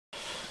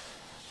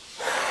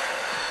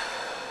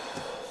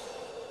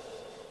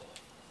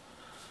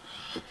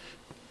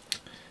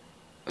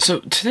So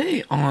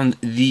today on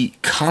the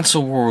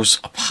Console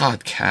Wars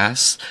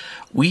podcast,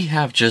 we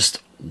have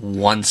just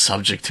one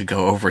subject to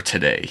go over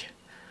today.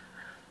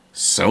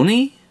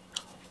 Sony?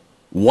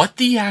 What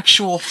the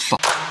actual fuck?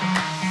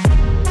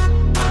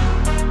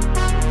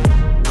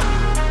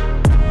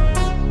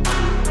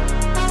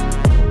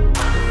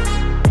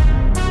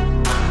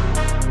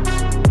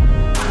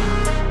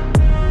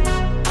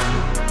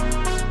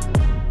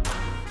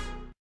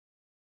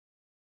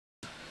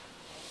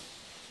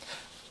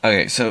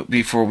 Okay, so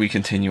before we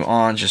continue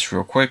on, just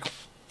real quick,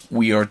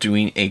 we are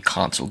doing a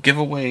console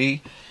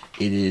giveaway.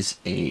 It is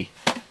a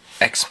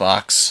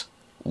Xbox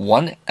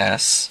One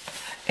S,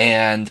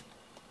 and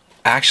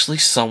actually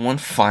someone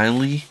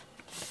finally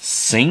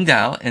singed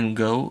out and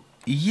go,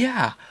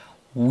 yeah,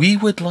 we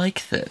would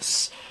like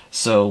this.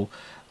 So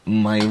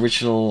my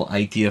original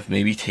idea of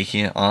maybe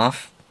taking it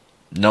off,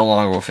 no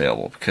longer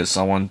available, because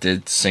someone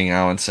did sing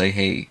out and say,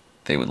 hey,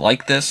 they would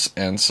like this,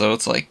 and so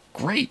it's like,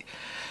 great.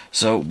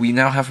 So we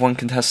now have one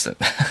contestant.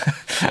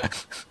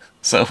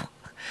 So,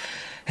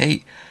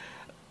 hey,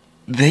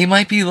 they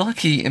might be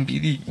lucky and be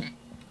the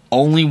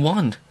only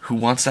one who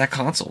wants that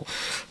console.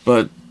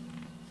 But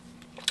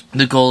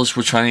the goal is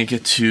we're trying to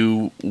get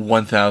to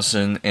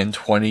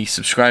 1,020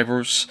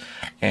 subscribers,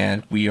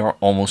 and we are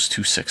almost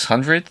to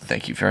 600.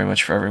 Thank you very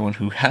much for everyone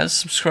who has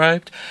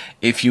subscribed.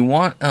 If you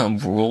want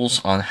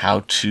rules on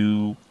how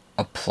to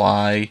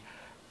apply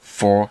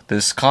for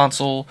this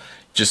console,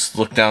 just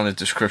look down the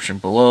description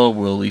below.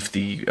 We'll leave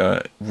the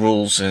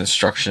rules and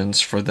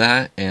instructions for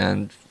that.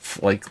 And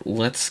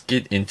let's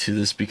get into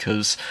this,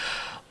 because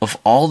of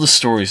all the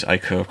stories I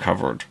could have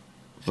covered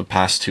the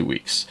past 2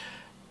 weeks,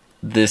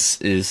 this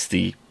is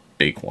the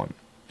big one.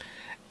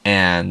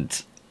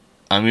 And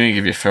I'm going to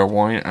give you a fair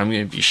warning. I'm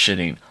going to be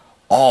shitting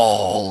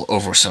all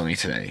over Sony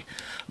today.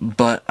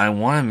 But I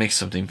want to make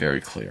something very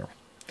clear.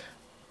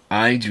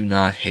 I do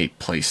not hate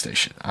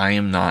PlayStation. I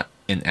am not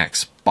an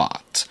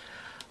Xbot.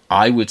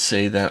 I would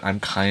say that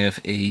I'm kind of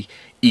a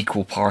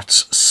equal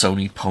parts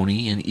Sony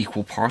pony and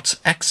equal parts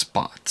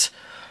Xbot.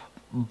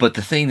 But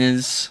the thing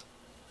is,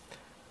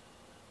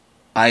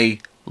 I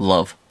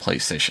love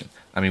PlayStation.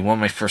 I mean, one of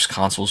my first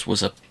consoles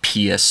was a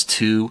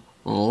PS2.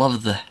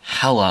 Loved the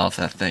hell out of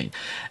that thing.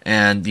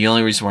 And the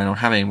only reason why I don't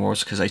have it anymore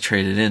is because I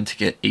traded in to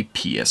get a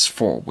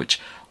PS4,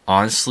 which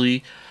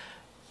honestly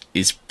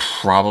is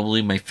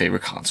probably my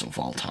favorite console of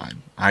all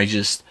time. I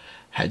just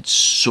had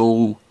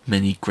so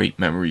many great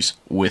memories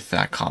with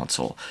that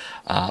console.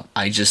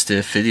 I just did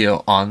a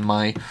video on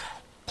my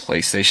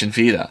PlayStation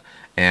Vita,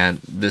 and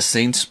this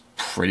thing's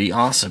pretty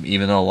awesome.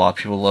 Even though a lot of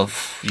people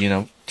love,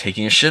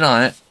 taking a shit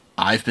on it,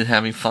 I've been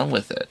having fun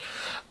with it.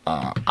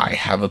 I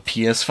have a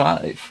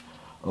PS5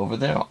 over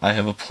there. I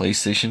have a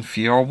PlayStation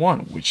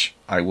VR1, which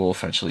I will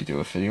eventually do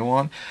a video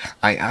on.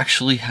 I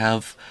actually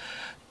have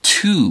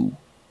 2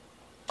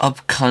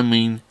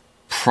 upcoming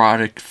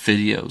product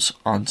videos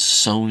on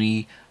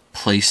Sony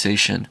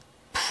PlayStation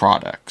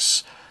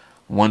products.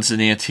 One's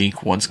an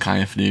antique, one's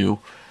kind of new.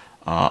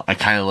 I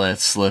kind of let it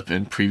slip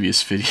in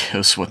previous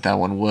videos what that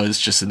one was,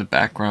 just in the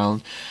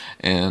background.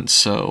 And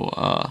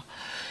so,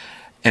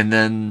 and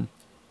then,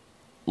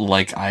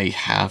 I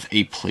have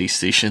a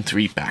PlayStation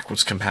 3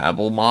 backwards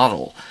compatible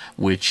model,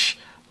 which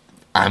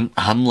I'm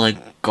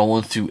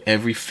going through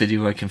every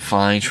video I can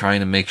find,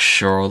 trying to make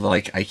sure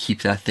I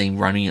keep that thing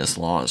running as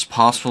long as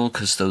possible,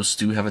 because those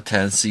do have a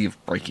tendency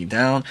of breaking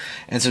down.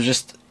 And so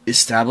just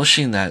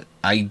establishing that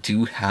I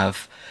do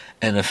have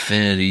an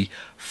affinity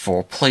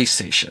for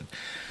PlayStation.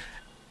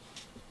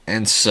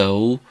 And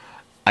so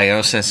I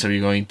understand some of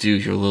you going,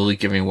 dude, you're literally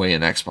giving away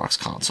an Xbox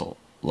console.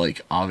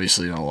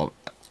 Obviously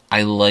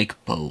I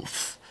like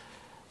both.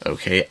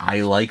 Okay, I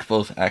like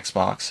both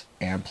Xbox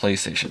and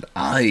PlayStation.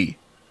 I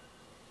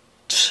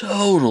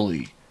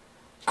totally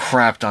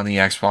crapped on the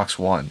Xbox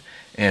One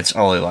in its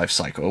early life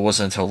cycle. It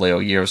wasn't until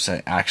later years that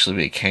it actually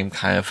became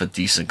kind of a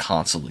decent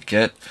console to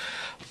get.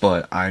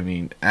 But, I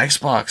mean,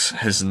 Xbox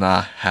has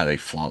not had a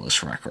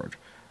flawless record.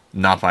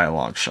 Not by a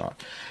long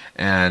shot.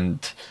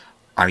 And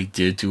I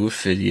did do a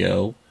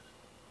video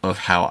of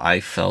how I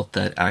felt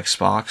that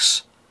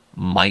Xbox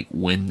might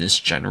win this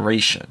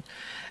generation.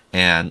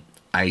 And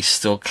I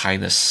still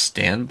kind of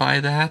stand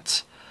by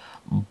that.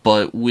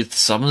 But with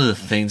some of the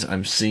things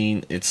I'm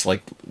seeing, it's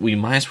we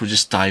might as well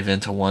just dive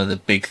into one of the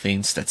big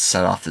things that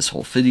set off this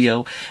whole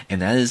video.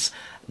 And that is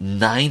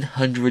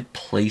 900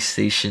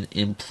 PlayStation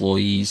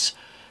employees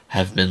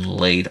have been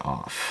laid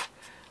off.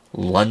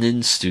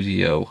 London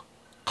studio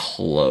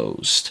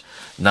closed.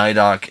 Naughty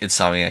Dog,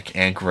 Insomniac,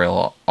 and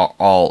Guerrilla are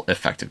all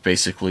affected.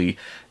 Basically,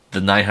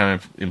 the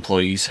 900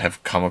 employees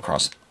have come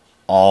across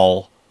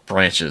all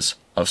branches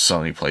of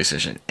Sony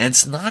PlayStation. And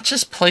it's not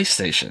just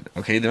PlayStation,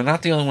 okay? They're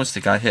not the only ones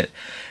that got hit.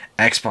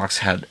 Xbox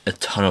had a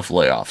ton of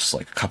layoffs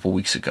a couple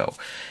weeks ago.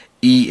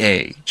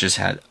 EA just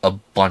had a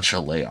bunch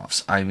of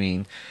layoffs. I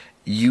mean,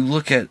 you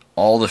look at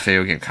all the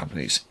video game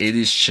companies, it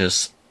is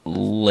just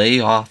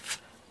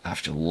layoff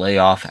after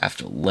layoff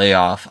after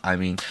layoff. I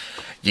mean,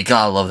 you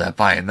gotta love that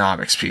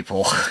Bionomics,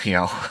 people.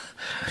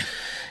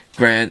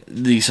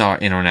 these are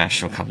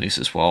international companies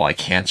as well. I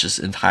can't just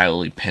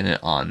entirely pin it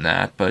on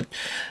that, but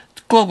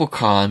the global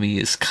economy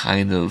is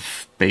kind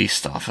of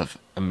based off of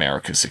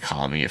America's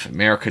economy. If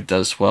America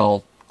does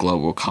well,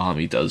 global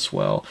economy does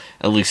well.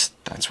 At least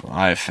that's what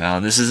I've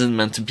found. This isn't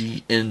meant to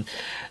be in,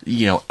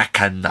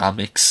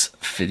 economics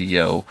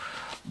video,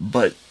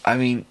 but I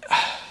mean,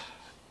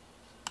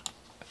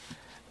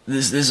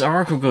 this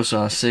article goes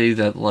on to say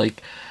that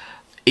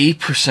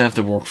 8% of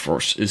the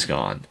workforce is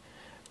gone.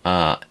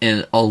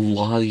 And a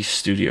lot of these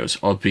studios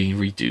are being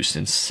reduced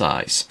in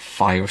size.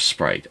 Fire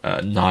Sprite,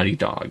 Naughty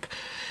Dog,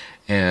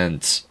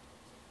 and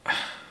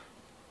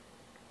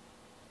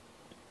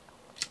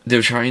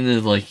they're trying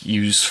to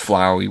use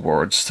flowery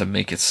words to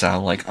make it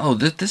sound like, oh,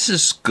 this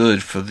is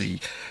good for the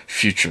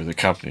future of the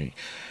company.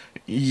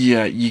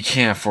 Yeah, you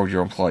can't afford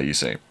your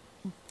employees, eh?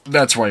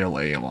 That's why you're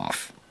laying them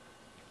off.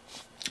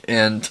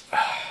 And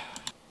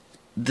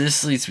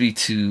this leads me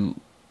to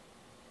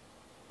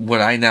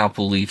what I now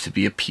believe to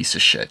be a piece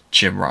of shit,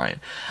 Jim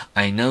Ryan.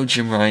 I know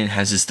Jim Ryan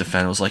has his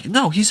defenders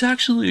no, he's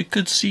actually a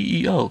good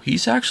CEO.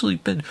 He's actually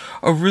been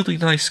a really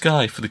nice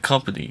guy for the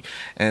company.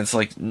 And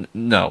it's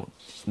no.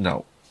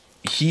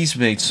 He's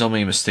made so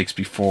many mistakes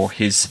before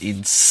his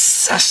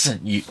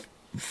incessant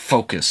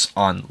focus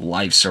on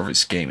live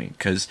service gaming,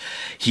 because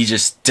he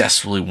just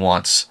desperately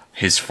wants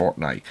his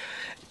Fortnite.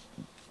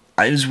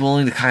 I was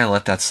willing to kind of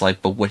let that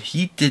slide, but what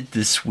he did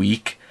this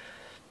week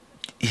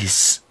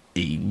is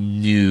a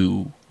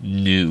new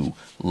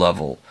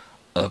level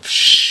of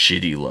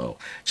shitty low.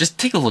 Just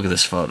take a look at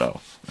this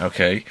photo,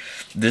 okay?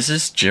 This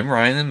is Jim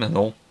Ryan in the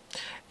middle,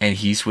 and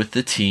he's with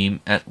the team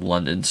at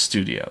London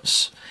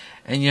Studios.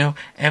 And,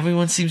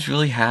 everyone seems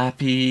really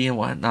happy and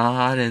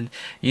whatnot, and,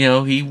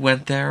 he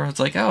went there, it's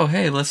oh,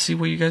 hey, let's see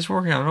what you guys are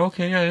working on.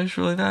 Okay, yeah, it's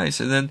really nice.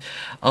 And then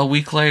a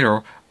week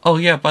later, oh,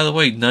 yeah, by the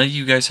way, none of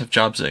you guys have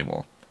jobs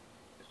anymore.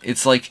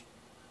 It's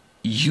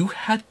you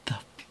had the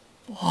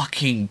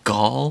fucking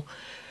gall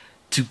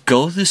to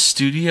go to the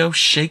studio,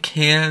 shake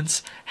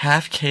hands,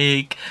 have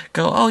cake,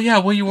 go, oh yeah,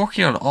 what are you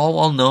working on? All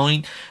while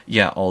knowing,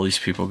 yeah, all these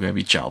people are going to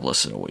be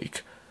jobless in a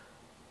week.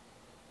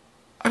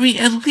 I mean,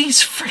 at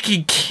least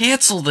freaking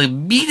cancel the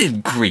meet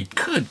and greet.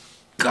 Good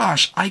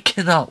gosh, I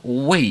cannot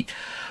wait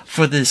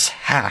for this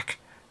hack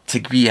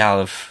to be out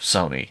of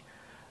Sony.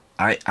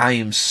 I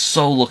am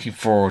so looking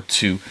forward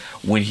to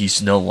when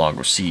he's no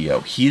longer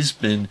CEO. He has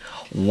been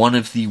one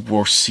of the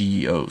worst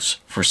CEOs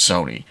for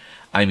Sony.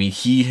 I mean,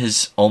 he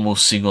has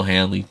almost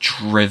single-handedly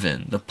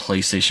driven the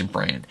PlayStation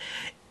brand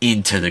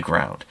into the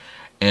ground.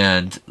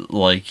 And,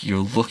 you're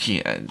looking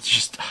at it,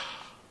 just...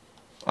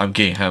 I'm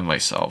getting ahead of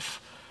myself.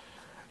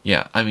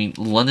 Yeah, I mean,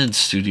 London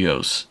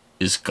Studios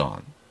is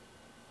gone.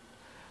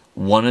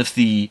 One of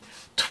the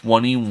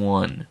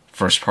 21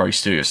 first-party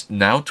studios,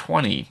 now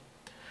 20,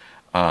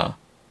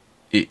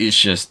 is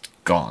just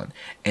gone.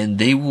 And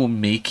they were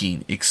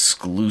making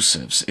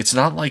exclusives. It's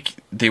not like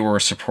they were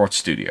a support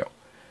studio.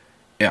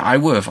 I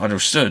would have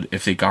understood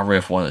if they got rid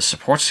of one of the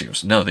support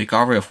studios. No, they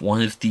got rid of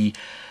one of the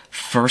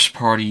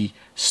first-party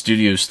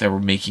studios that were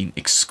making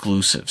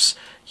exclusives.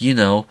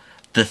 The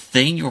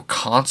thing your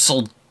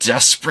console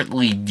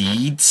desperately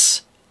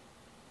needs.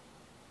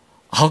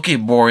 I'll get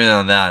more in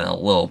on that in a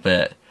little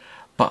bit.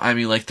 But, I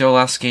mean, their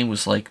last game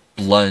was,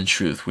 Blood and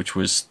Truth, which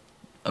was,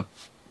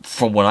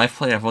 from what I've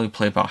played, I've only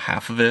played about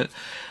half of it,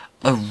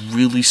 a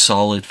really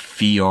solid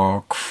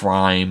VR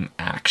crime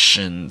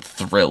action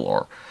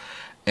thriller.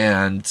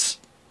 And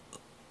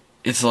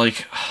it's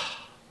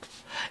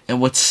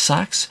and what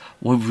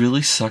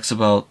really sucks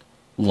about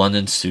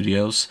London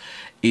Studios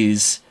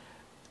is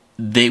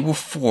they were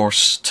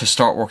forced to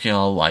start working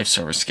on a live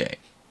service game.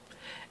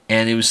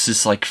 And it was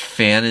this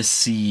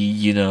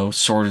fantasy,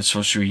 sword and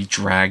sorcery,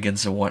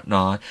 dragons and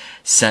whatnot,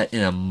 set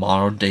in a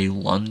modern day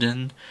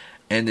London.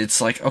 And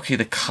it's okay,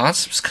 the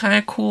concept's kind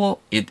of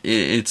cool.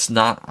 It's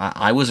not,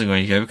 I wasn't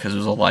going to get it because it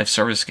was a live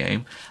service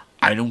game.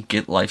 I don't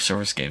get live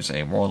service games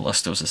anymore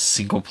unless there was a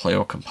single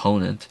player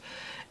component.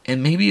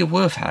 And maybe it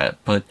would have had it,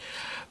 but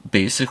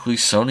basically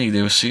Sony,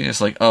 they were seeing it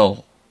as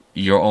oh,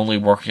 you're only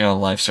working on a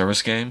live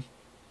service game?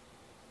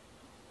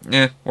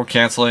 We're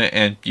canceling it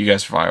and you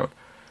guys are fired.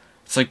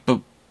 It's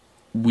but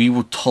we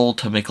were told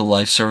to make a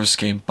live service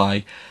game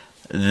by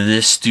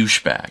this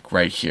douchebag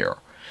right here.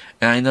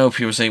 And I know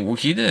people are saying, well,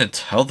 he didn't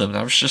tell them.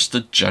 That was just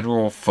the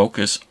general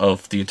focus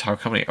of the entire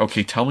company.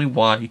 Okay, tell me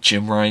why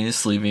Jim Ryan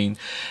is leaving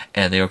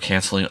and they are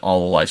canceling all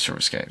the live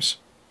service games.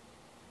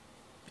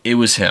 It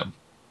was him.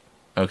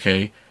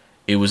 Okay?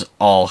 It was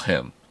all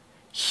him.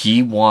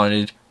 He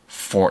wanted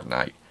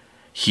Fortnite.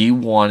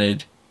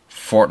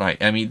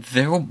 I mean,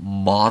 their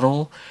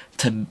model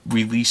to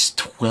release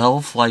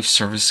 12 live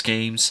service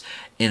games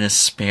in a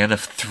span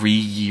of 3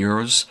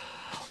 years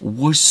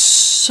was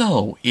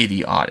so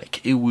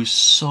idiotic. It was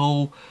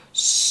so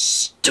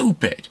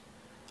stupid.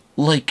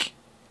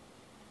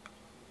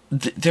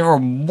 There are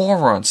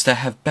morons that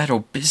have better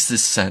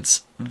business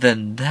sense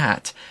than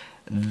that.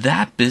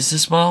 That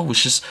business model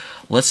was just,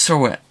 let's throw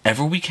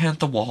whatever we can at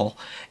the wall,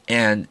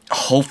 and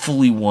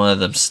hopefully one of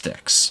them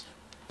sticks.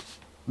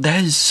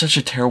 That is such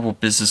a terrible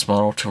business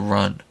model to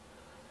run.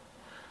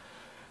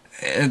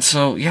 And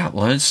so, yeah,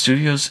 London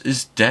Studios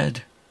is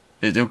dead.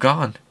 They're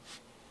gone.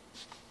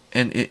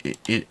 And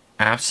it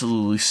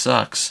absolutely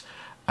sucks.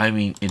 I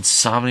mean,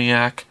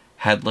 Insomniac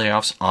had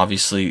layoffs.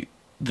 Obviously,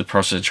 the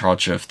person in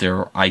charge of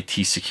their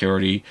IT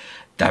security,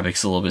 that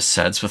makes a little bit of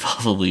sense with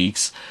all the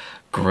leaks.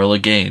 Guerrilla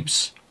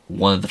Games,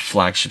 one of the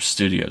flagship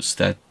studios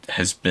that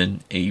has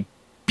been a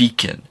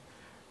beacon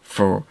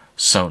for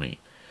Sony,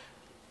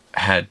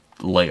 had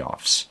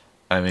layoffs.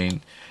 I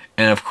mean,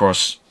 and of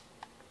course,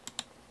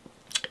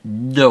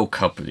 no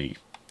company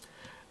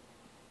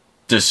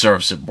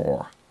deserves it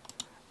more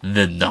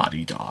than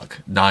Naughty Dog.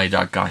 Naughty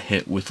Dog got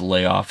hit with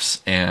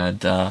layoffs,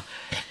 and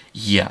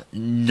yeah,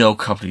 no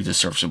company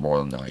deserves it more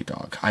than Naughty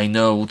Dog. I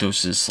know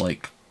there's this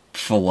like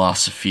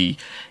philosophy.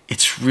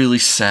 It's really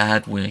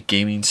sad when a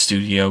gaming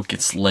studio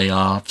gets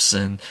layoffs,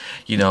 and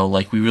you know,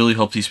 like, we really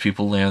hope these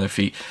people land on their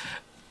feet.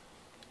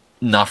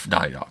 Not for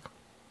Naughty Dog.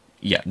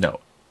 Yeah,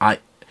 no.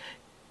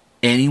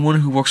 Anyone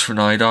who works for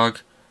Naughty Dog,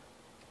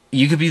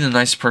 you could be the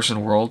nicest person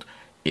in the world.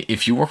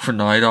 If you work for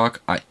Naughty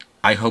Dog,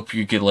 I hope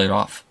you get laid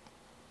off.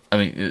 I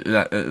mean,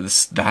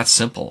 that's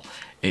simple.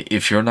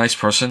 If you're a nice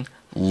person,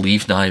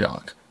 leave Naughty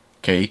Dog.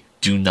 Okay?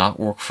 Do not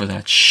work for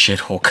that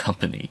shithole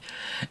company.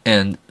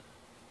 And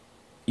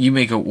you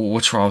may go, well,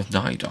 what's wrong with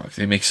Naughty Dog?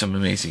 They make some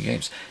amazing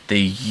games. They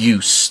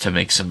used to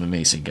make some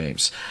amazing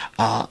games.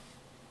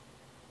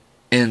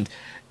 And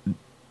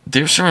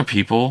there's certain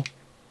people.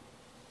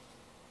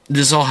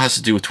 This all has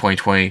to do with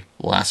 2020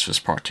 Last of Us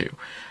Part 2.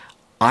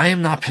 I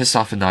am not pissed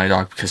off at Naughty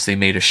Dog because they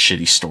made a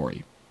shitty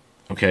story.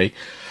 Okay?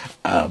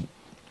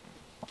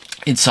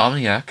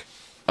 Insomniac,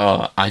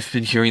 I've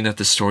been hearing that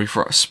the story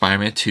for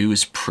Spider-Man 2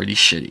 is pretty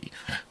shitty.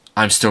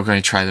 I'm still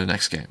going to try their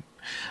next game.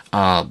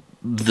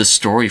 The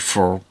story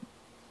for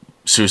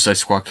Suicide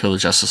Squad Kill the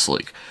Justice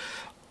League.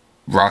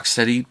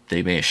 Rocksteady,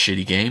 they made a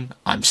shitty game.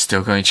 I'm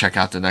still going to check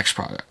out the next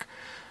product.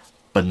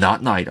 But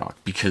not Naughty Dog,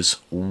 because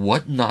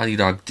what Naughty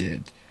Dog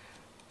did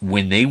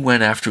when they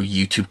went after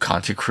YouTube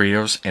content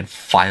creators and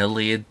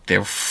violated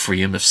their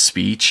freedom of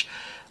speech,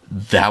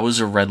 that was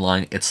a red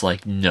line. It's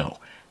like, no,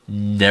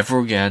 never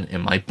again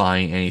am I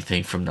buying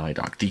anything from Naughty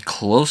Dog. The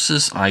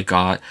closest I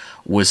got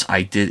was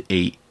I did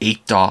a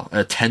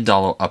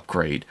 $10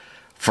 upgrade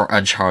for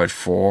Uncharted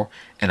 4,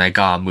 and I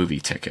got a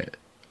movie ticket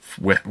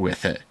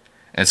with it.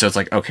 And so it's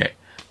like, okay,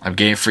 I'm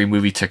getting a free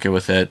movie ticket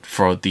with it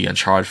for the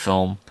Uncharted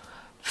film.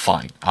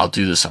 Fine, I'll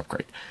do this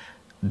upgrade.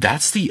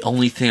 That's the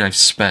only thing I've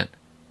spent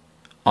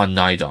on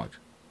Naughty Dog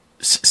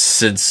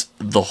since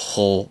the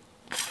whole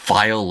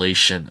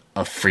violation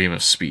of freedom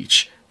of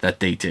speech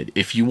that they did.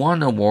 If you want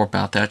to know more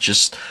about that,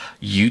 just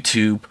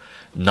YouTube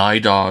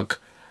Naughty Dog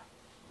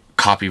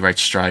copyright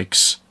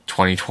strikes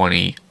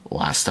 2020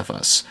 Last of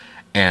Us.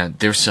 And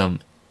there's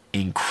some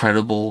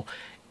incredible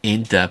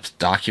in-depth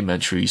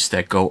documentaries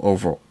that go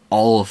over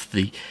all of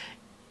the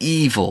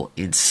evil,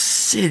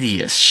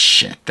 insidious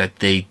shit that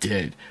they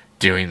did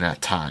during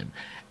that time.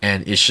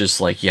 And it's just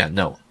like, yeah,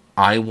 no,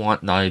 I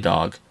want Naughty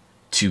Dog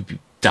to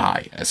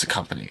die as a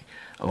company.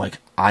 Like,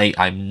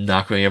 I'm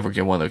not going to ever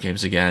get one of their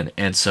games again.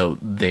 And so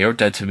they are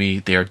dead to me.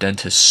 They are dead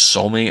to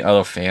so many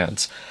other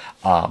fans.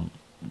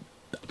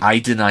 I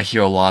did not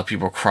hear a lot of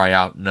people cry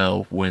out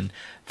no when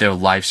their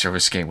live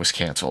service game was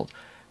canceled.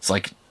 It's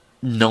like,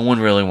 no one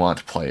really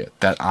wanted to play it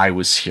that I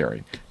was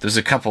hearing. There's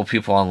a couple of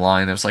people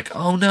online that was like,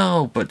 oh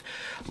no, but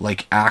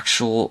like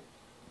actual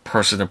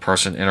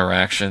person-to-person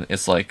interaction,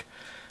 it's like,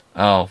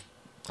 oh,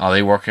 are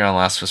they working on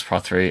Last of Us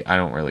Part 3? I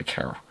don't really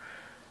care.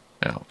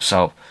 You know,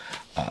 so,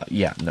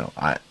 yeah, no,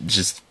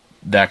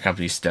 that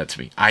company's dead to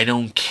me. I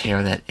don't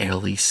care that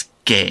Ellie's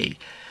gay.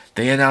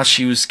 They announced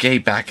she was gay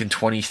back in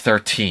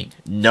 2013.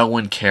 No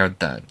one cared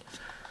then.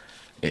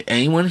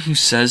 Anyone who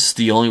says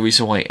the only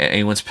reason why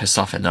anyone's pissed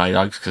off at Naughty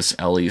Dog is because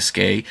Ellie is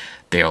gay,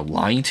 they are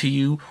lying to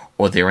you,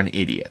 or they're an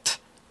idiot.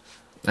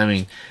 I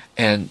mean,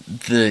 and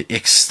the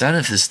extent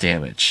of this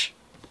damage,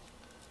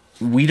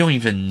 we don't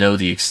even know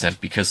the extent,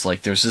 because,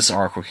 like, there's this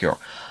article here.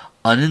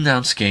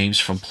 Unannounced games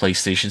from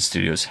PlayStation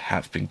Studios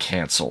have been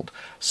cancelled.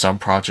 Some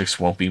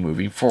projects won't be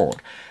moving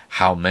forward.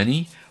 How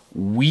many?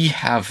 We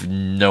have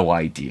no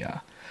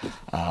idea.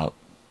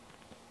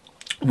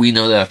 We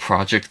know that a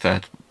project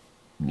that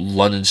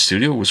London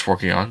Studio was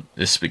working on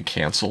has been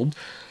cancelled.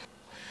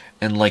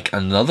 And, like,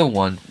 another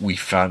one we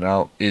found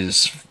out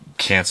is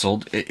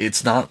cancelled.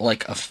 It's not,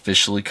 like,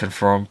 officially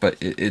confirmed, but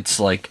it's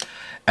like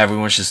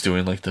everyone's just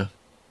doing, like, the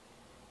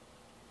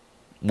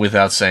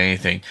without saying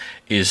anything,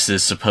 is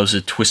this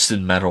supposed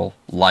Twisted Metal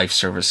live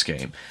service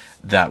game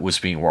that was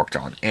being worked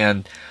on.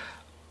 And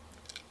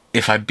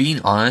if I'm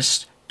being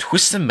honest,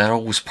 Twisted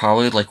Metal was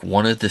probably like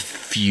one of the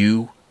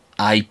few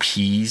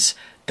IPs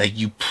that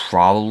you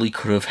probably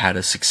could have had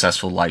a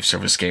successful live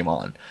service game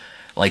on.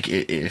 Like,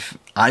 if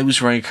I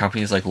was running a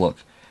company, it's like, look,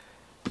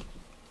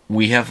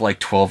 we have like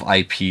 12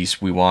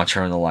 IPs we want to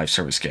turn into live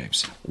service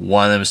games.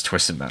 One of them is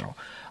Twisted Metal.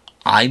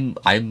 I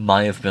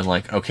might have been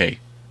like, okay,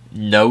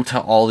 no to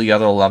all the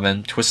other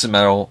 11. Twisted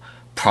Metal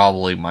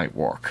probably might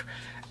work.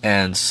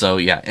 And so,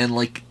 yeah, and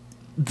like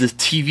the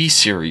TV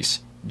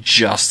series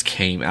just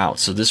came out.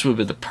 So this would have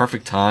been the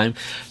perfect time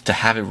to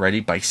have it ready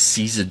by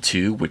Season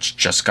 2, which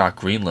just got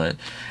greenlit.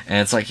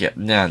 And it's like,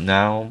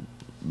 now,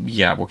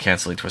 we're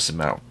canceling Twisted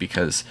Metal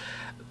because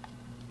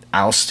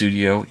our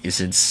studio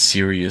is in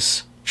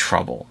serious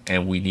trouble,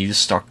 and we need to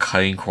start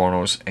cutting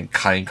corners and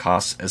cutting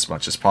costs as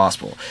much as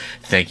possible.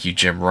 Thank you,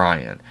 Jim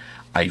Ryan.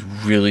 I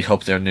really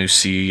hope their new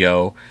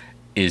CEO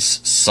is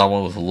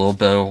someone with a little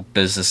bit of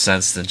business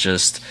sense than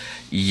just,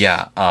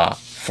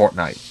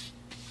 Fortnite.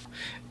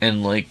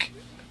 And, like,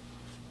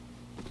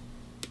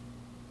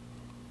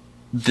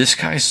 this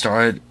guy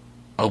started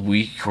a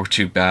week or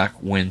two back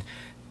when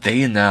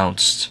they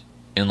announced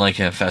in, like,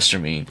 an investor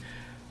meeting,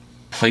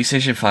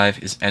 PlayStation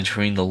 5 is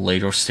entering the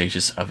later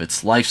stages of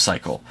its life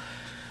cycle,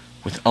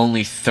 with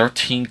only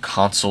 13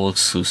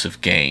 console-exclusive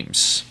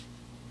games,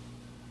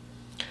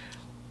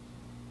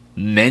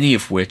 many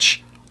of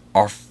which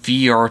are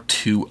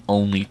VR2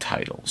 only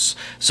titles.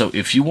 So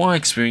if you want to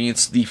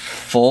experience the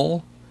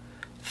full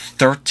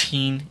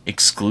 13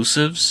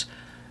 exclusives,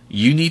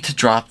 you need to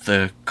drop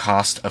the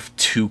cost of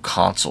 2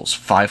 consoles.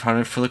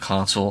 $500 for the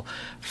console,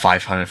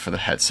 $500 for the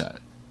headset.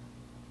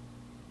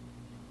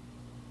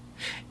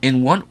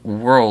 In what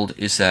world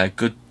is that a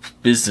good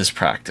business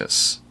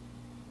practice?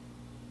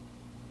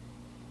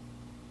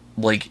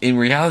 Like, in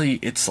reality,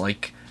 it's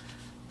like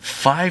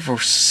 5 or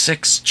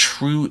 6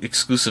 true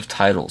exclusive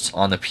titles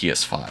on the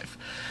PS5.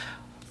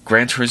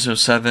 Gran Turismo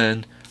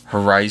 7,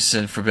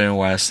 Horizon Forbidden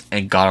West,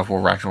 and God of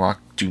War Ragnarok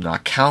do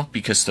not count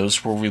because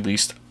those were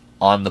released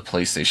on the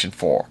PlayStation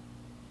 4.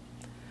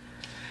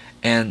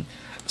 And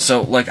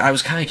so, like, I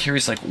was kind of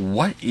curious, like,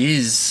 what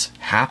is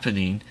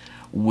happening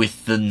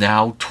with the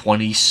now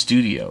 20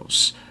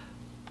 studios?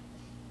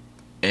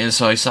 And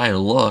so I decided to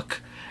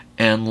look,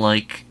 and,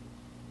 like,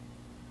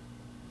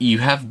 you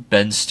have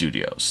Ben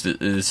Studios.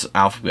 It's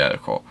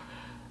alphabetical.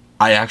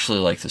 I actually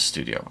like this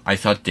studio. I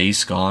thought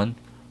Days Gone,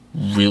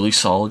 really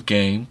solid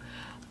game.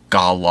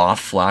 Got a lot of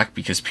flack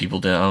because people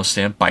didn't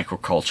understand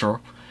biker culture,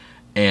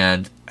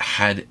 and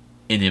had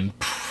an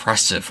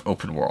impressive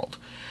open world.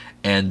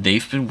 And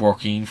they've been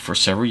working for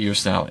several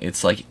years now.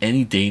 It's like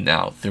any day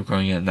now they're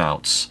going to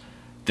announce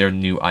their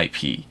new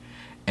IP.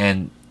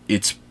 And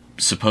it's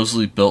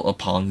supposedly built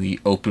upon the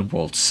open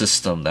world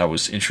system that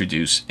was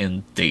introduced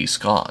in Days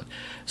Gone.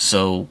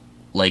 So,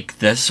 like,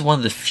 this is one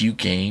of the few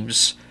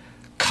games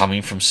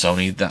coming from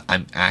Sony that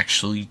I'm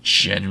actually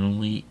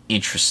genuinely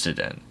interested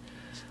in.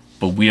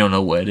 But we don't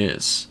know what it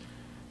is.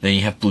 Then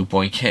you have Blue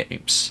Point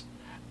Games.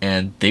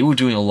 And they were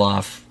doing a lot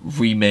of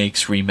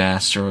remakes,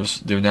 remasters.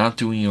 They're now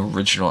doing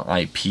original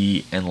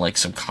IP, and, like,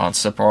 some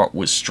concept art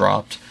was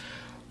dropped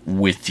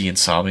with the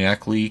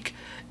Insomniac leak.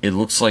 It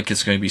looks like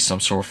it's going to be some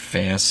sort of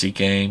fantasy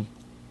game.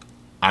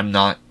 I'm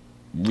not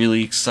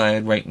really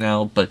excited right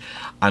now, but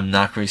I'm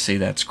not going to say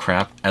that's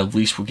crap. At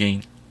least we're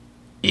getting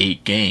a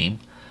game.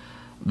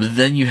 But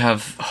then you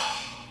have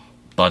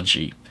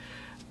Bungie.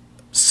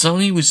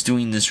 Sony was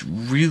doing this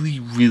really,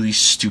 really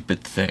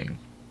stupid thing,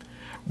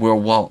 where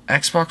while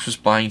Xbox was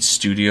buying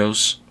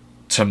studios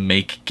to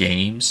make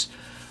games,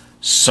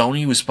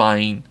 Sony was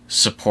buying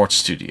support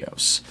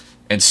studios,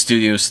 and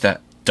studios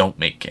that don't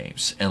make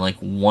games. And, like,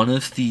 one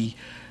of the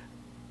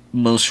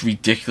most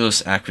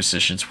ridiculous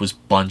acquisitions was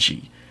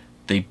Bungie.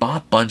 They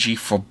bought Bungie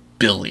for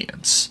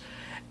billions.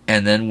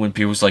 And then when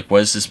people was like, what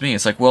does this mean?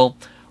 It's like, well,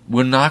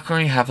 we're not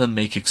going to have them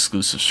make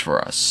exclusives for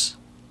us.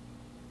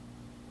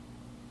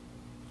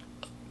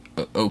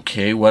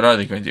 Okay, what are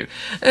they going to do?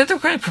 And they're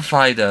going to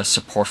provide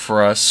support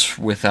for us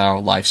with our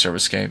live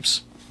service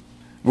games.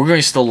 We're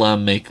going to still let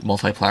them make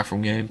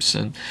multi-platform games,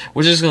 and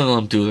we're just going to let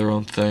them do their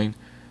own thing.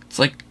 It's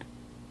like,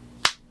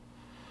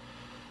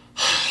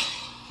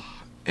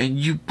 and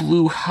you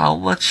blew how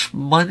much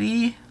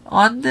money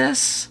on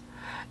this?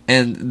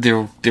 And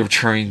they're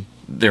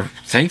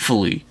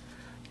thankfully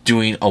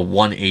doing a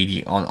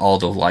 180 on all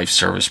the live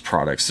service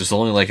products. There's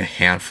only like a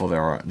handful that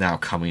are now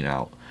coming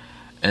out,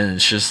 and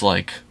it's just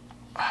like,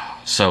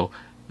 so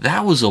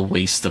that was a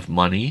waste of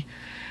money.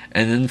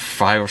 And then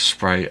Fire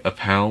Sprite,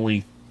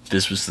 apparently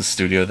this was the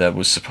studio that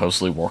was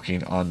supposedly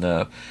working on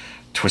the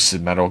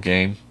Twisted Metal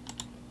game.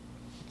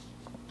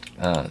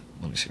 Let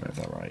me see if I have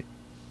that right.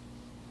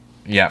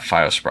 Yeah,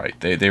 Fire Sprite.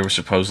 They were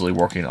supposedly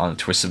working on a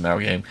Twisted Metal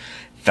game.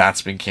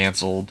 That's been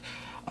canceled.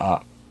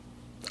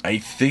 I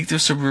think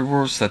there's some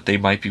rumors that they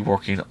might be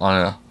working on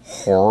a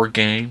horror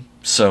game,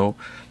 so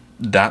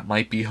that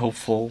might be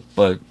hopeful.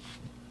 But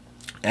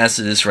as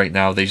it is right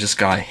now, they just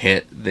got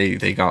hit.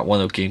 They got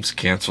one of the games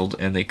canceled,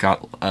 and they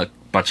got a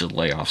bunch of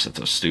layoffs at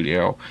the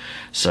studio.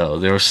 So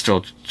they're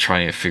still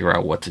trying to figure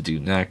out what to do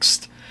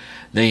next.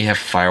 Then you have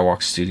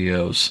Firewalk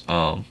Studios.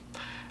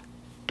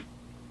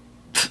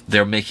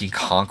 They're making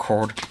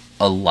Concord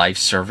a live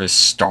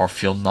service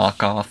Starfield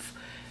knockoff.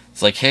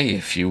 It's like, hey,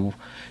 if you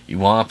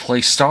want to play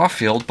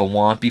Starfield but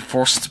want to be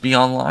forced to be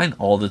online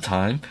all the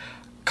time,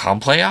 come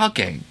play our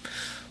game.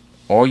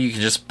 Or you can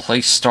just play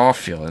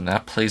Starfield, and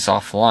that plays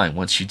offline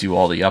once you do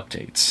all the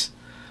updates.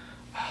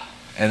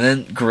 And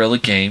then Guerrilla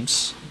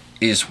Games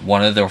is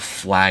one of their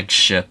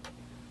flagship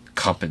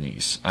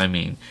companies. I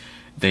mean,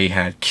 They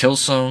had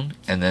Killzone,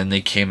 and then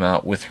they came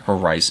out with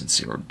Horizon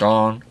Zero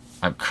Dawn.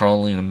 I'm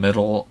currently in the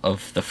middle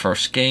of the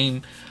first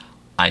game.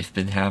 I've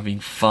been having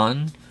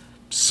fun.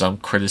 Some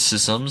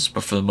criticisms,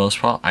 but for the most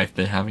part, I've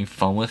been having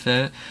fun with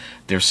it.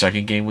 Their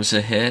second game was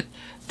a hit.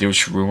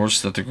 There's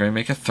rumors that they're going to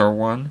make a third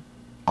one.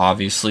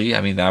 Obviously,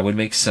 I mean, that would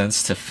make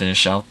sense to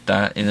finish out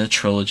that in a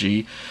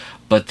trilogy.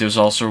 But there's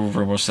also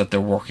rumors that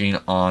they're working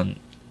on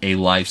a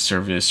live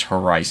service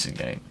Horizon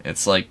game.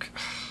 It's like,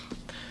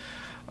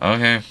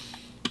 okay.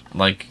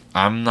 Like,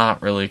 I'm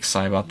not really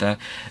excited about that.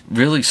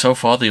 Really, so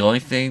far, the only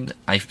thing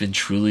I've been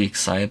truly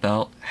excited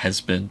about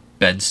has been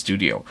Bend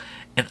Studio.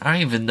 And I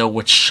don't even know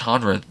what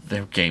genre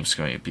their game's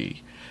going to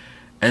be.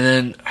 And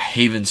then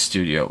Haven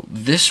Studio.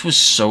 This was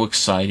so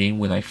exciting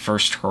when I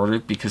first heard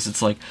it, because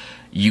it's like,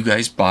 you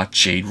guys bought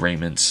Jade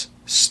Raymond's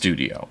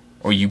studio.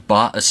 Or you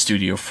bought a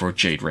studio for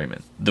Jade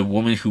Raymond, the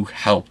woman who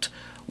helped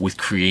with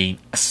creating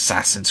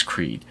Assassin's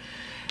Creed.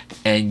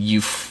 And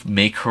you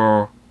make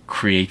her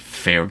create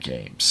fair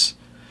games.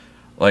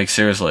 Like,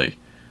 seriously,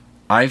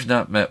 I've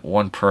not met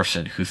one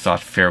person who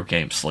thought fair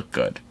games looked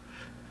good.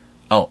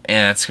 Oh,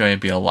 and it's going to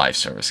be a live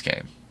service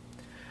game.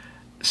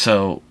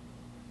 So,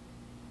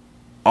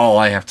 all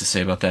I have to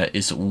say about that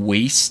is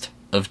waste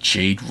of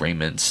Jade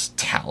Raymond's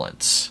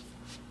talents.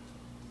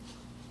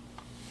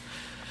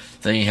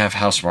 Then you have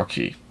House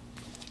Marquee.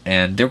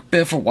 And they're a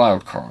bit of a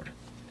wild card,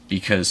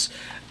 because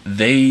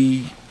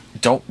they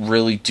don't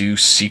really do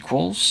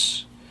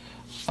sequels.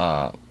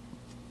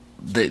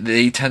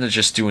 They tend to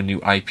just do a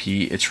new IP.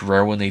 It's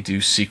rare when they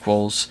do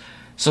sequels.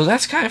 So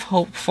that's kind of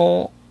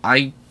hopeful.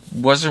 I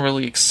wasn't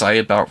really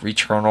excited about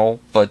Returnal,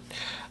 but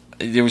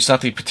there was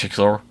nothing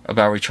particular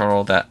about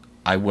Returnal that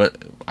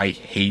I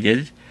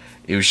hated.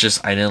 It was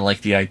just I didn't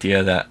like the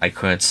idea that I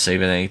couldn't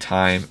save at any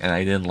time, and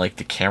I didn't like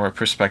the camera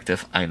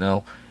perspective. I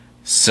know,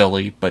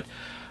 silly, but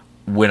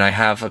when I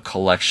have a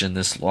collection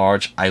this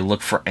large, I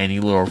look for any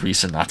little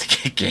reason not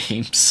to get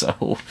games.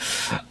 So,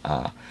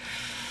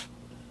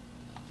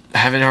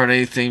 haven't heard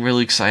anything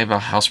really exciting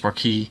about House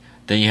Marquee.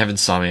 Then you have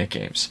Insomniac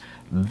Games.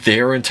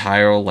 Their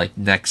entire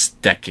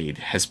next decade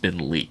has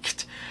been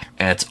leaked,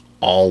 and it's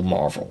all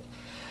Marvel.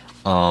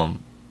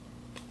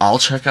 I'll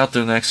check out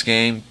their next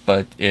game,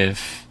 but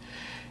if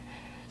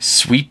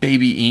Sweet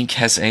Baby Inc.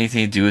 has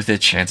anything to do with it,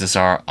 chances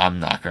are I'm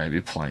not going to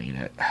be playing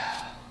it.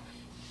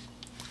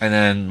 And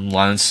then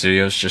Lion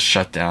Studios just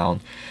shut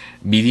down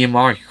Media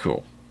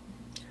Molecule.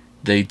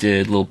 They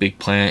did Little Big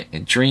Planet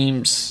and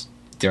Dreams.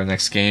 Their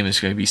next game is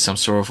going to be some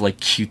sort of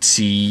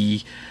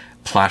cutesy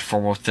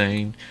platformer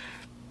thing.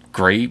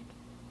 Great.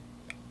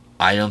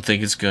 I don't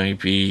think it's going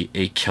to be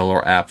a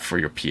killer app for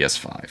your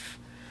PS5.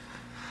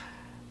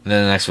 And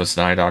then the next one's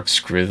Naughty Dog.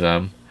 Screw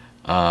them.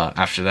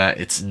 After that,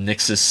 it's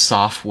Nixus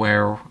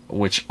Software,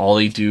 which all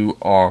they do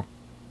are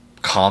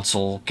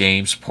console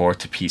games port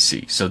to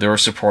PC. So they're a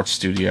support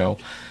studio.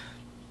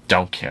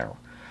 Don't care.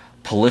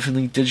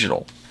 Polyphony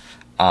Digital.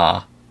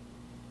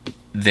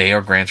 They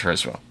are Gran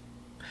Turismo.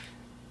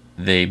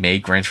 They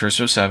made Gran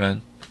Turismo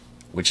 7,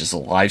 which is a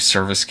live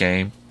service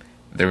game.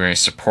 They're going to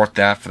support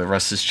that for the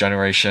rest of this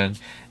generation.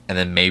 And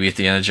then maybe at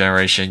the end of the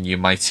generation, you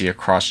might see a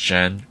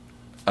cross-gen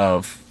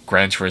of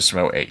Gran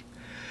Turismo 8.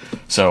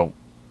 So,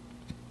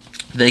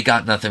 they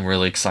got nothing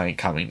really exciting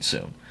coming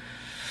soon.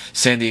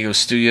 San Diego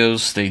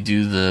Studios, they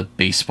do the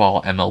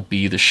baseball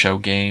MLB, the show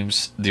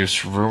games.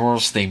 There's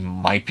rumors they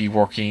might be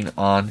working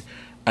on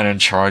an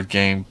Uncharted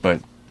game,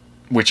 but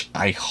which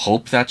I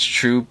hope that's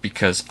true,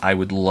 because I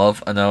would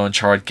love another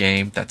Uncharted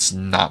game that's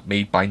not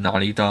made by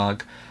Naughty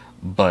Dog,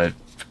 but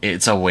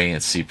it's a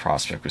wait-and-see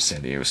prospect with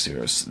San Diego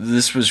Studios.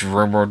 This was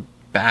rumored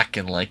back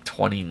in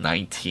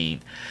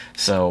 2019,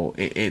 so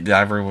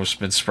that rumor's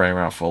been spreading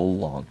around for a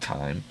long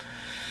time.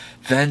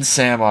 Then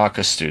Santa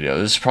Monica Studio.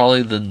 This is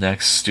probably the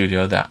next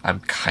studio that I'm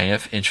kind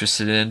of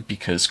interested in,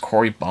 because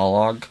Cory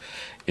Balog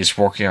is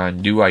working on a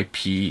new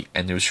IP,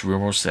 and there's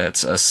rumors that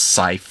it's a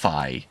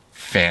sci-fi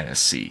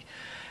fantasy.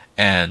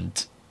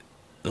 And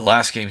the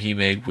last game he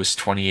made was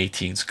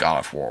 2018's God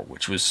of War,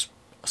 which was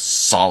a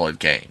solid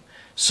game.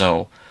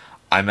 So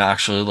I'm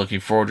actually looking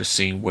forward to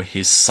seeing what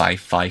his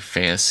sci-fi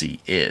fantasy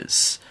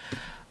is.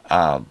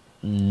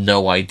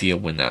 No idea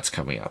when that's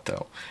coming out,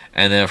 though.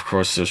 And then, of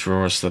course, there's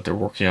rumors that they're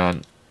working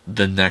on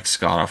the next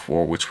God of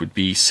War, which would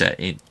be set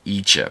in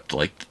Egypt.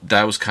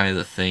 That was kind of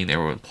the thing they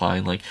were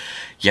implying.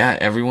 Yeah,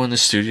 everyone in the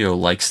studio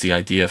likes the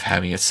idea of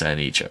having it set in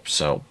Egypt.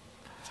 So,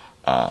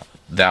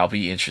 that'll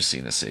be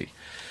interesting to see.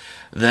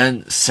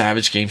 Then,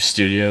 Savage Game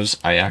Studios.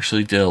 I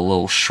actually did a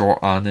little short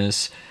on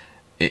this.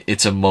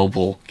 It's a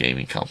mobile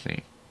gaming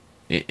company.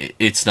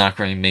 It's not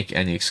going to make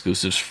any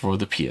exclusives for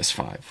the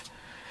PS5.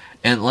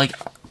 And,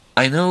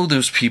 I know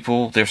there's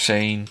people, they're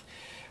saying,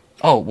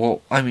 oh,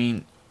 well, I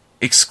mean,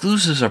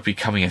 exclusives are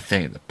becoming a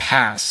thing in the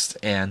past,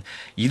 and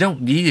you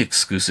don't need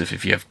exclusive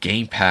if you have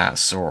Game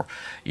Pass or,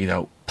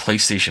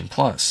 PlayStation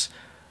Plus.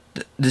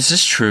 This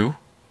is true.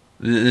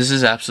 This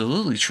is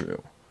absolutely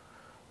true.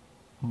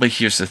 But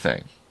here's the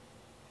thing.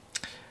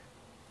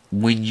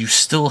 When you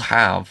still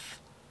have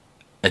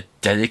a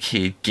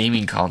dedicated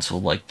gaming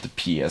console like the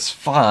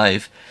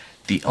PS5,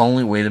 The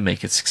only way to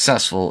make it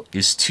successful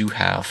is to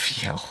have,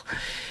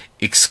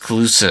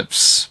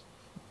 exclusives.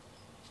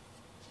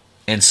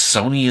 And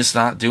Sony is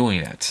not doing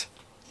it.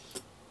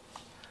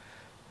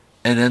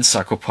 And then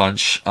Sucker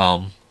Punch,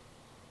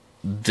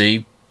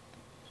 they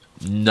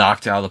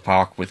knocked out of the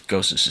park with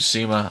Ghost of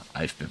Tsushima.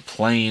 I've been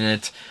playing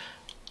it.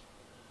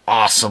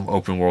 Awesome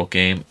open world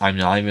game. I'm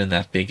not even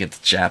that big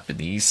into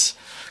Japanese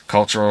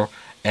culture,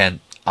 and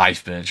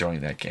I've been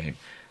enjoying that game.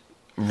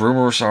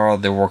 Rumors are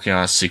they're working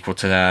on a sequel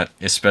to that,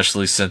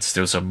 especially since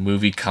there's a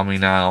movie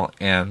coming out,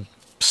 and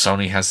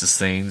Sony has this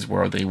thing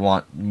where they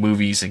want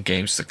movies and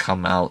games to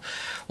come out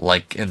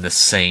like in the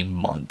same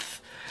month.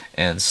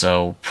 And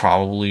so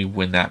probably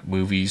when that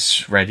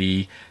movie's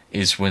ready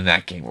is when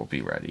that game will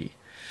be ready.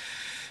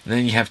 And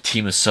then you have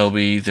Team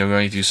Asobi. They're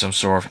going to do some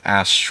sort of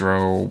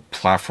Astro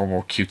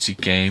platformer cutesy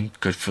game.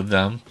 Good for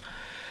them.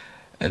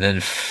 And then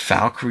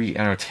Valkyrie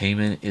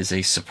Entertainment is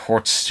a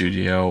support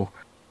studio.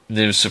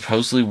 They're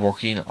supposedly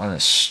working on a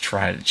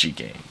strategy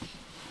game.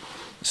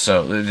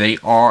 So they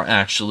are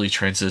actually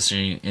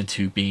transitioning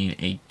into being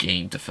a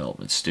game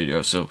development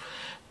studio. So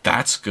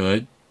that's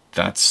good.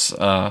 That's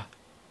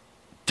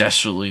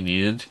desperately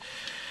needed.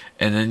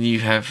 And then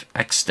you have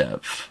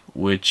XDev,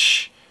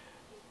 which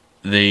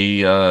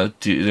they're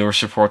a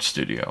support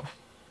studio.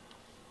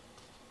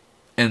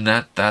 And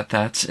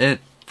that's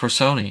it for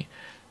Sony.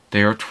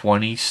 There are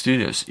 20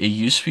 studios. It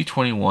used to be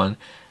 21,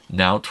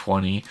 now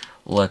 20.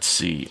 Let's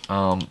see.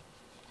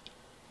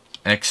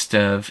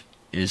 XDev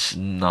is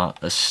not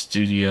a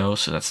studio,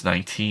 so that's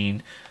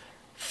 19.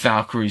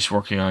 Valkyrie's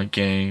working on a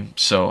game,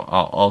 so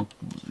I'll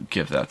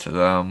give that to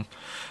them.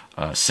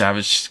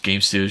 Savage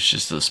Game Studios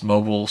just does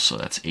mobile, so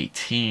that's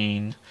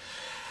 18.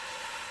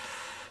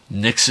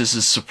 Nix's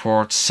is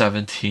support,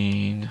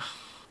 17.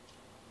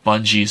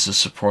 Bungie's is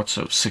support,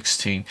 so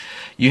 16.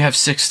 You have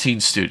 16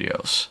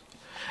 studios.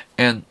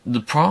 And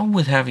the problem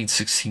with having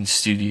 16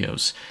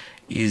 studios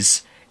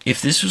is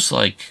if this was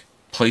like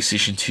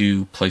PlayStation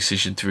 2,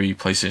 PlayStation 3,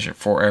 PlayStation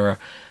 4 era,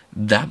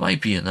 that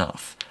might be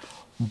enough.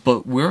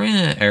 But we're in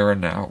an era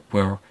now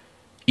where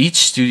each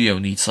studio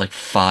needs like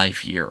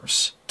 5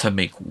 years to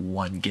make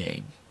one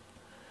game.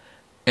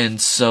 And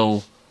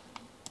so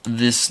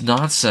this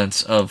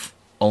nonsense of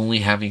only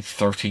having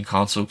 13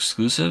 console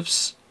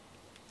exclusives,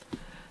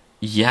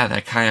 yeah,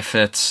 that kind of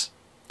fits.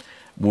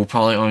 We're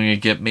probably only going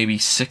to get maybe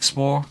 6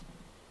 more,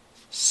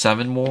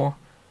 7 more,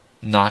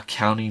 not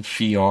counting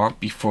VR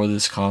before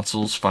this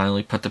console's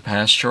finally put to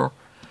pasture.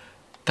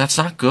 That's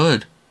not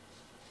good.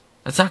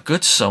 That's not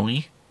good,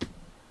 Sony.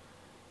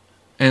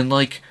 And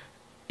like,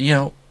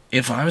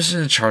 if I was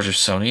in charge of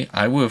Sony,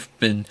 I would have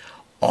been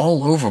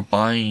all over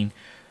buying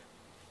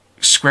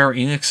Square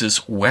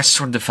Enix's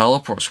Western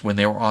developers when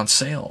they were on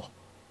sale.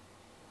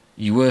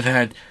 You would have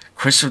had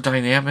Crystal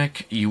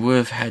Dynamic, you would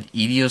have had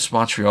Eidos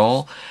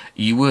Montreal,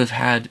 you would have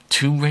had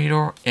Tomb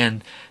Raider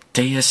and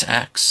Deus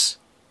Ex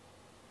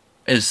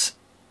as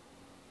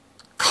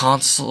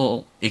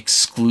console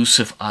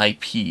exclusive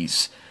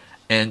IPs,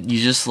 and you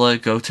just let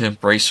it go to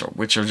Embracer,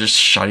 which are just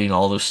shutting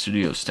all those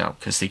studios down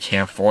because they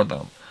can't afford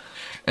them.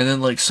 And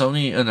then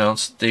Sony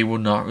announced they will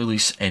not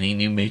release any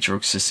new major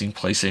existing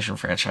PlayStation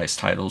franchise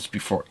titles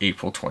before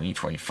April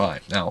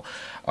 2025. Now,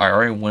 I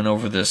already went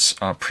over this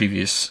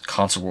previous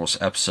Console Wars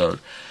episode,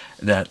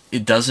 that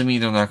it doesn't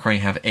mean they're not going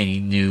to have any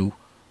new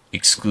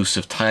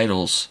exclusive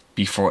titles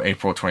before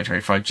April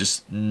 2025,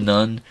 just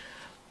none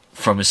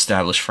from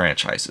established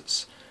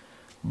franchises.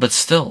 But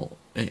still,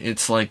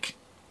 it's like,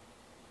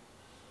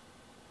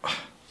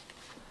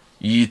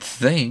 you'd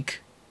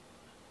think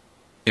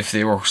if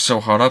they were so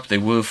hot up, they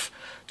would have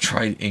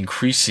tried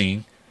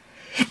increasing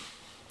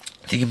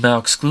the amount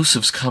of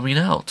exclusives coming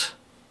out.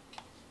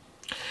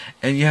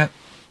 And yet,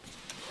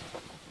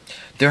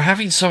 they're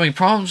having so many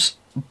problems,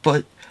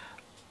 but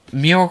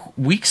mere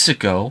weeks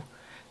ago,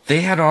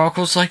 they had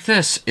articles like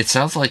this. It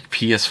sounds like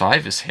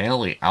PS5 is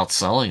handily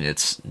outselling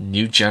its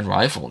new-gen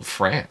rival in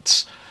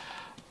France.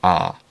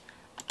 And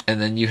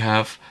then you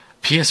have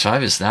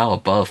PS5 is now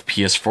above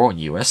PS4 in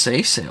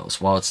USA sales,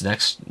 while its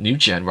next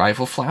new-gen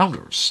rival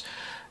flounders.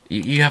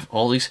 You have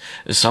all these.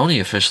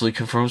 Sony officially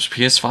confirms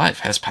PS5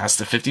 has passed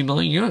the 50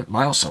 million unit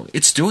milestone.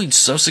 It's doing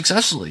so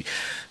successfully.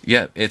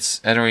 Yet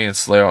it's entering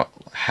its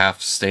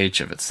half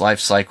stage of its life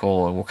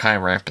cycle, and we're kind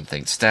of ramping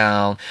things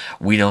down.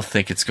 We don't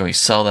think it's going to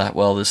sell that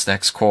well this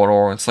next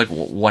quarter. It's like,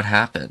 what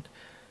happened?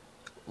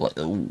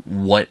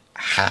 What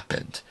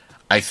happened?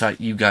 I thought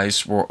you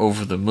guys were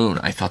over the moon.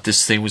 I thought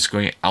this thing was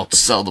going to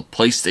outsell the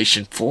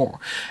PlayStation 4.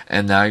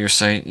 And now you're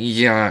saying,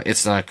 yeah,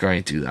 it's not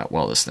going to do that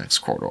well this next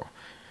quarter.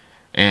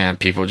 And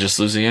people are just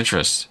losing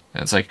interest.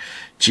 And it's like,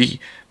 gee,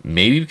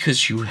 maybe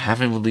because you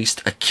haven't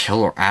released a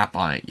killer app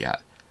on it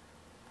yet.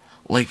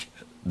 Like,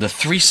 the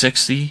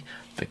 360,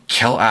 the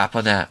kill app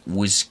on that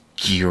was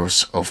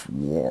Gears of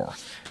War.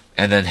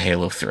 And then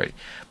Halo 3.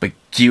 But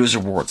Gears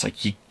of War, it's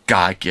like, you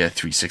gotta get a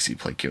 360 to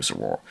play Gears of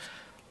War.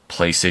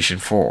 PlayStation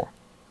 4.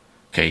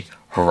 Okay,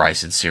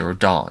 Horizon Zero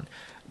Dawn.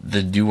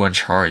 The new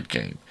Uncharted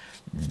game.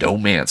 No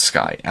Man's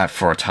Sky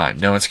for a time.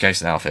 No Man's Sky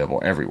is now available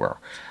everywhere.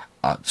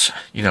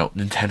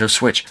 Nintendo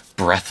Switch,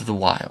 Breath of the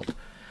Wild.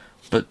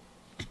 But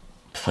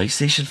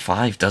PlayStation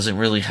 5 doesn't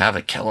really have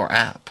a killer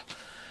app.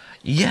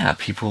 Yeah,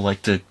 people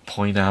like to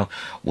point out,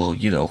 well,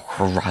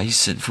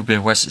 Horizon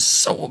Forbidden West is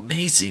so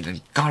amazing,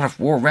 and God of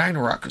War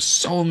Ragnarok is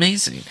so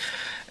amazing.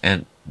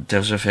 And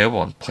those are available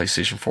on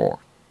PlayStation 4.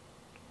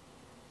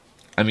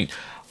 I mean,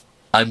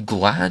 I'm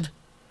glad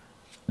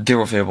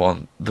they're available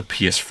on the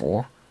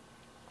PS4,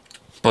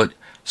 but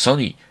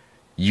Sony,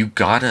 you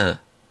gotta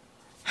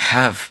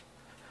have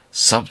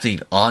something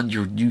on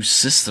your new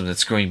system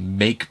that's going to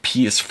make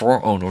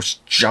PS4 owners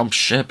jump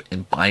ship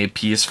and buy a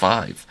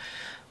PS5.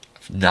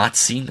 I've not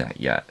seen that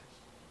yet.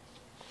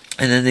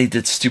 And then they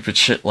did stupid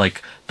shit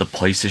like the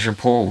PlayStation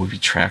Portal would be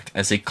tracked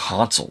as a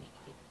console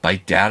by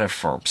data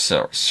firm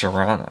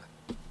Serana.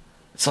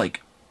 It's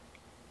like,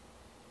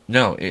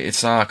 no,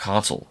 it's not a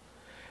console.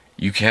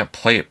 You can't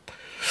play it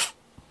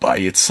by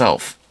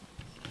itself.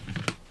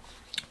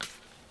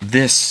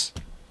 This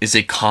is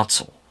a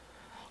console.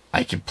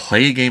 I can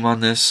play a game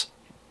on this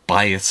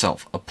by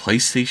itself. A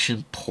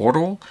PlayStation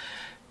Portal,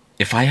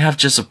 if I have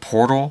just a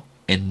Portal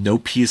and no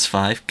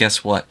PS5,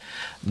 guess what?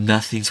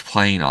 Nothing's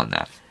playing on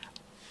that.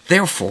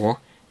 Therefore,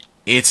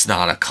 it's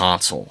not a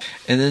console.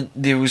 And then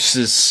there was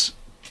this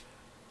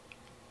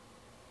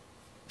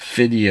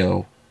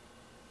video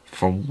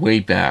from way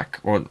back,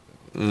 or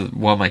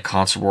one of my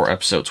Console War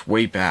episodes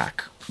way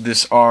back.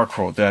 This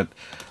article that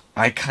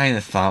I kind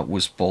of thought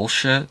was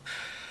bullshit.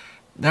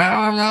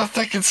 Now I'm not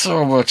thinking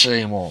so much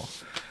anymore.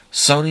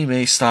 Sony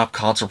may stop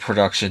console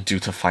production due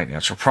to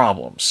financial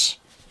problems.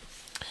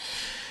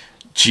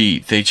 Gee,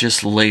 they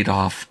just laid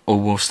off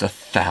almost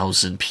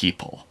 1,000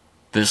 people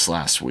this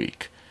last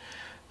week.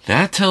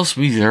 That tells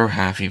me they're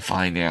having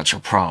financial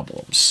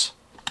problems.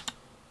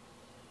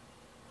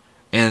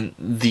 And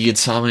the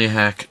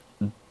Insomniac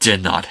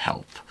did not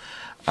help.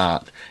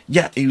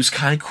 Yeah, it was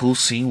kind of cool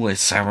seeing what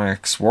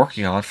Insomniac's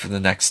working on for the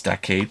next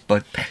decade,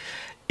 but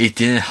it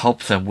didn't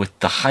help them with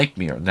the hype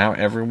meter. Now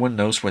everyone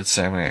knows what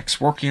Insomniac's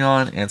working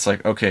on, and it's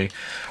like, okay,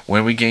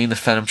 when are we getting the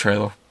Venom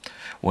trailer?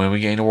 When are we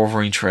getting the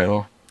Wolverine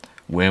trailer?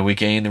 When are we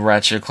getting the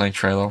Ratchet & Clank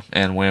trailer?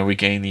 And when are we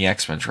getting the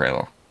X-Men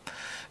trailer?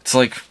 It's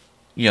like,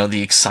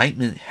 the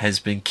excitement has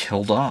been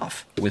killed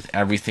off with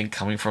everything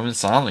coming from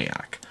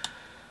Insomniac.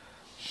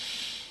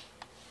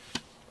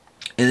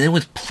 And then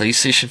with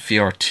PlayStation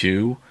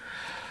VR2,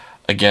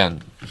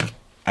 again,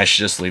 I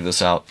should just leave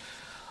this out.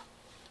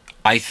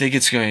 I think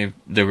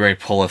they're going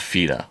to pull a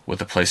FIDA with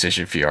the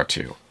PlayStation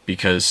VR2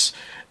 because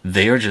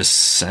they are just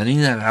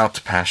sending that out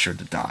to pasture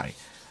to die.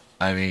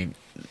 I mean,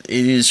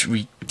 it is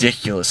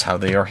ridiculous how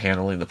they are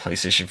handling the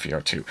PlayStation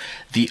VR2.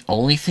 The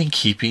only thing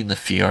keeping the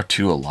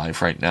VR2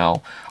 alive right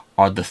now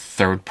are the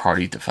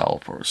third-party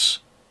developers.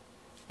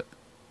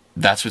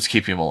 That's what's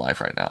keeping them alive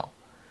right now.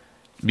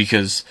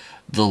 Because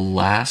the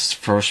last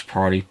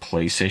first-party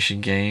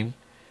PlayStation game,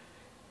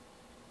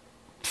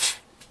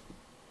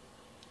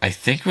 I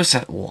think it was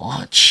at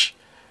launch.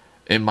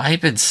 It might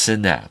have been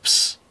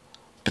Synapse,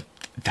 but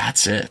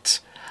that's it.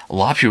 A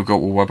lot of people go,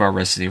 well, what about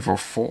Resident Evil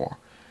 4?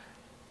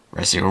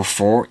 Resident Evil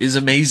 4 is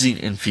amazing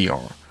in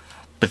VR,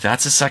 but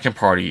that's a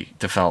second-party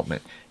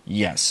development.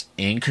 Yes,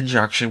 in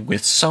conjunction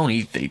with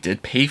Sony, they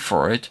did pay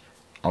for it.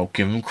 I'll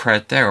give them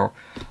credit there,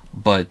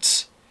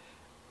 but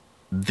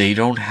they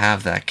don't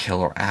have that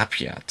killer app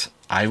yet.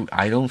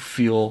 I don't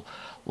feel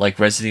like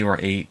Resident Evil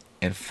 8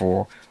 and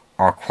 4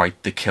 are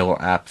quite the killer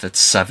app that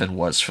 7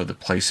 was for the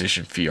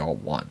PlayStation VR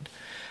 1.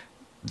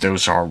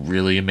 Those are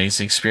really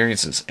amazing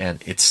experiences,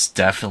 and it's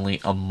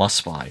definitely a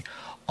must-buy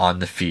on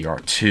the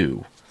VR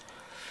 2.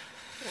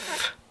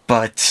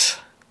 But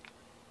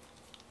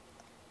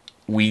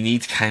we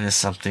need kind of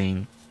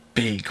something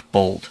big,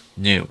 bold,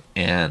 new,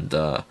 and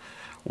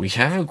we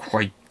haven't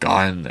quite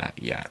gotten that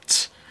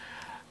yet.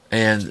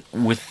 And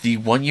with the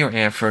 1-year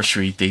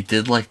anniversary, they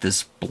did like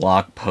this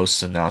blog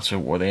post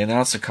announcement where they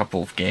announced a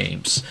couple of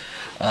games.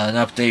 An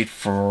update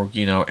for,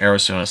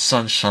 Arizona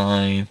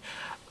Sunshine,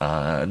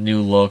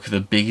 new look.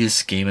 The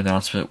biggest game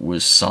announcement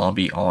was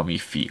Zombie Army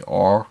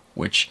VR,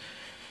 which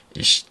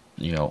is,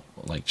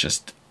 like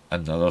just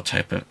another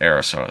type of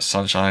Arizona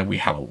Sunshine. We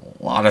have a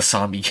lot of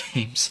zombie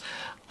games.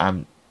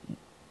 I'm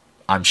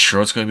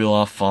sure it's going to be a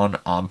lot of fun.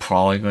 I'm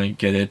probably going to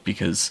get it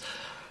because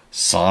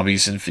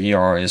zombies in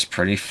VR is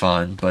pretty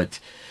fun, but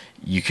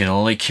you can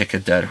only kick a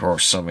dead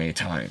horse so many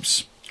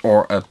times.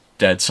 Or a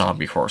dead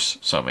zombie horse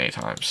so many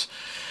times.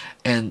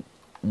 And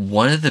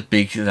one of the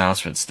big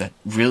announcements that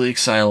really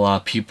excited a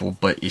lot of people,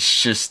 but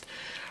it's just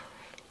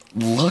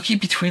looking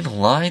between the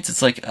lines,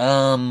 it's like,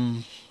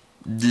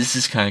 this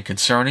is kind of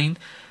concerning.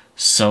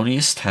 Sony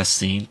is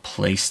testing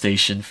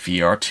PlayStation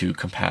VR 2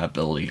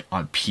 compatibility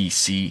on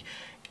PC,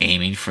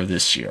 aiming for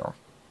this year.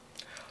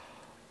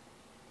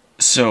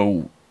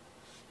 So,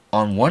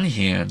 on one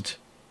hand,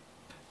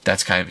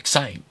 that's kind of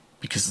exciting,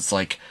 because it's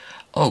like,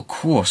 oh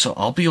cool, so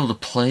I'll be able to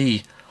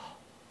play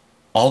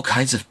all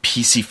kinds of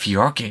PC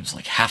VR games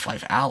like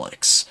Half-Life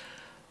Alyx,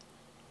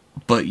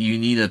 but you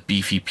need a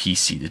beefy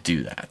PC to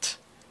do that.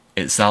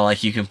 It's not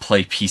like you can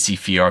play PC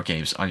VR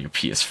games on your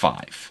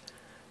PS5.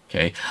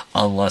 Okay,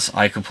 unless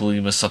I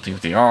completely missed something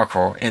with the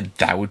article, and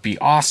that would be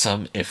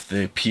awesome if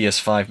the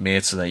PS5 made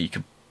it so that you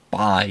could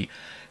buy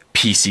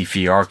PC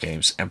VR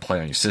games and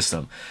play on your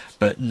system.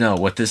 But no,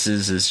 what this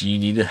is you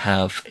need to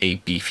have a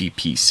beefy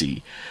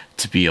PC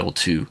to be able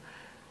to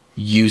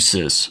use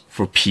this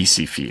for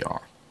PC VR.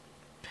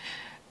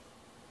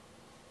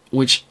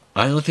 Which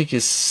I don't think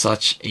is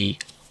such a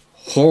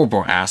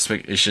horrible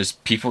aspect. It's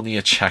just people need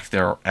to check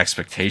their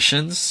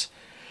expectations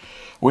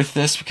with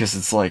this, because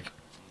it's like,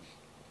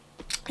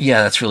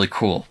 yeah, that's really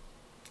cool.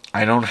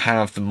 I don't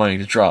have the money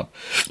to drop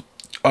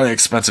on an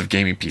expensive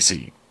gaming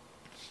PC.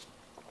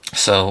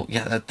 So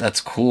yeah,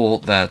 that's cool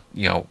that,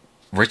 you know,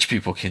 rich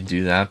people can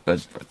do that,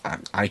 but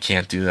I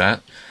can't do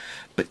that.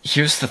 But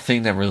here's the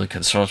thing that really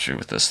concerns me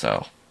with this,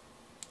 though.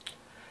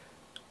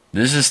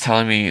 This is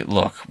telling me,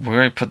 look,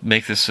 we're going to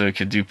make this so it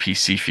can do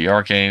PC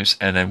VR games,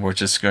 and then we're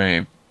just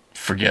going to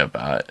forget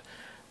about it.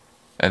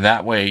 And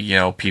that way, you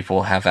know,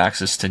 people have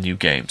access to new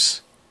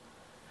games.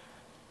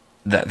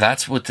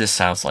 That's what this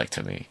sounds like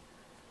to me.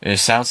 It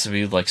sounds to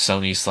me like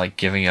Sony's like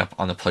giving up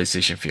on the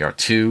PlayStation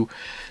VR2.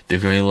 They're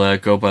going to let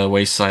it go by the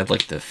wayside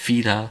like the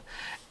Vita,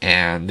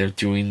 and they're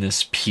doing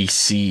this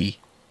PC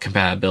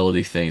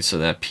compatibility thing so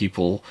that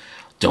people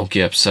don't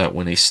get upset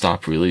when they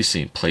stop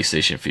releasing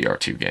PlayStation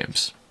VR2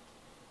 games.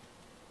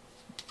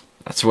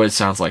 That's what it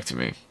sounds like to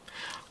me.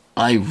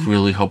 I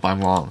really hope I'm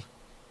wrong.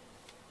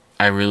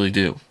 I really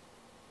do.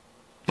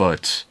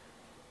 But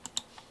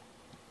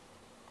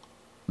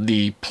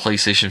the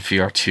PlayStation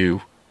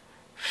VR2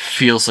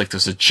 feels like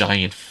there's a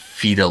giant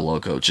Vita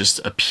logo just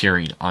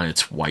appearing on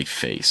its white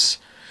face.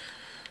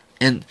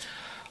 And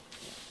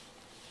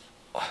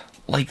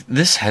like,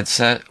 this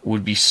headset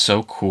would be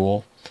so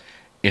cool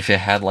if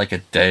it had like a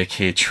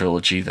dedicated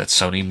trilogy that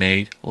Sony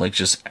made. Like,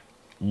 just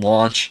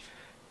launch,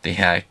 they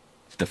had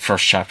the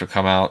first chapter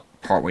come out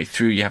partway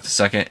through, you have the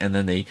second, and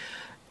then they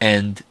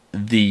end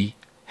the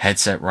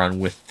headset run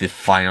with the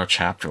final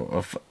chapter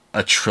of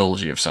a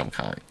trilogy of some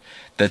kind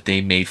that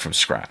they made from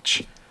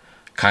scratch.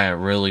 Kind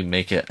of really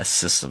make it a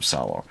system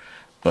seller.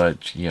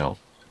 But, you know,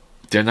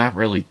 they're not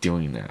really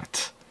doing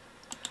that.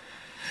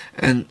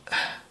 And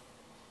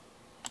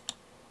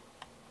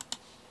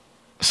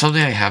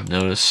something I have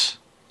noticed,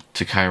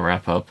 to kind of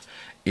wrap up,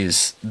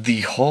 is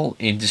the whole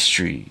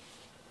industry,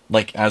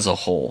 like as a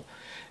whole,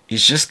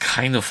 is just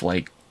kind of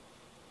like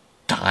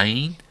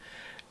dying,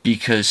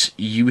 because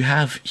you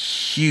have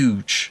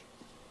huge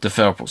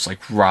developers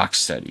like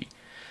Rocksteady.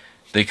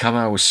 They come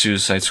out with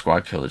Suicide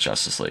Squad, Kill the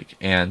Justice League,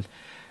 and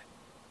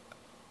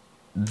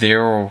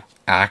their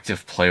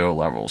active player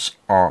levels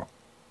are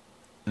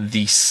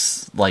the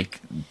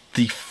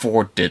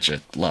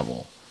 4-digit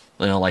level.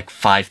 You know, like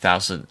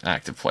 5,000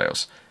 active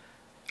players.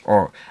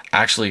 Or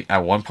actually,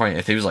 at one point,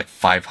 I think it was like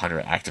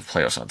 500 active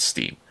players on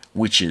Steam,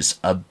 which is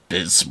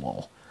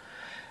abysmal.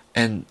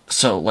 And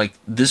so, like,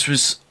 this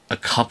was a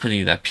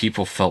company that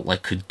people felt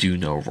like could do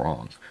no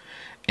wrong.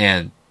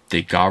 And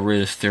they got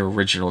rid of their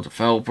original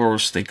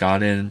developers. They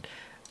got in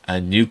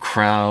a new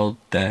crowd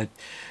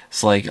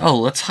that's like, oh,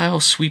 let's hire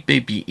Sweet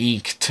Baby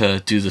Inc. to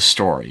do the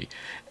story.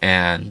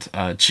 And,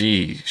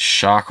 gee,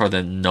 shocker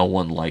that no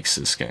one likes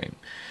this game.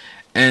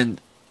 And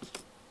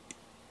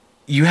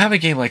you have a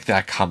game like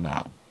that come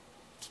out.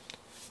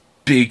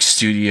 Big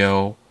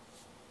studio,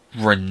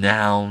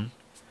 renowned.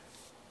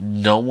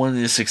 No one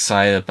is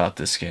excited about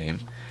this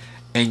game.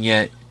 And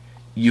yet,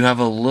 you have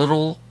a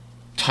little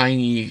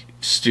tiny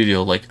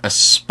studio like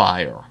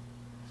Aspire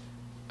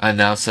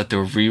announced that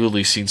they're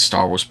re-releasing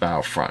Star Wars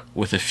Battlefront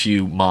with a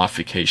few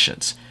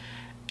modifications.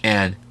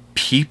 And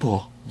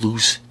people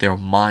lose their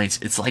minds.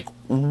 It's like,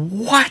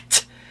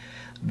 what?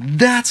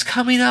 That's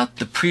coming out?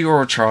 The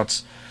pre-order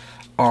charts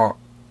are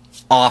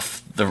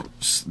off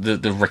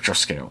the Richter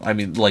scale. I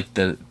mean, like,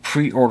 the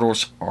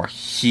pre-orders are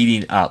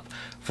heating up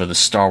for the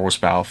Star Wars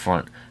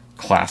Battlefront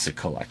Classic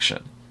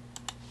Collection.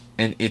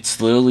 And it's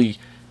literally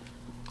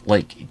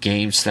like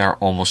games that are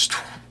almost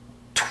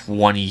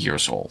 20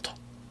 years old.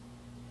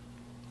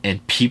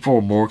 And people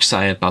are more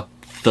excited about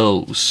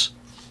those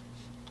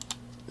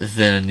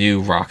than a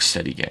new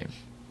Rocksteady game.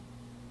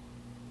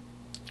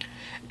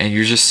 And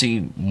you're just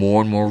seeing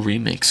more and more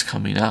remakes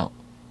coming out.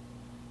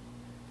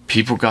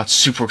 People got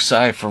super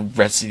excited for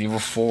Resident Evil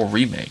 4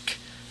 remake.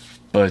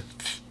 But,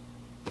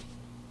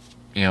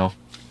 you know,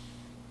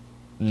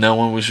 no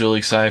one was really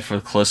excited for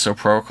the Callisto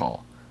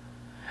Protocol.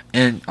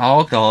 And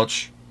I'll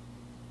acknowledge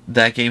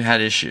that game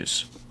had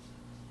issues.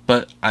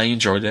 But I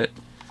enjoyed it.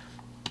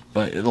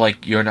 But,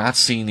 like, you're not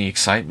seeing the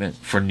excitement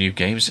for new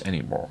games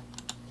anymore.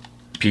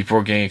 People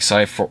are getting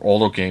excited for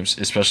older games,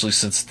 especially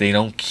since they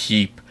don't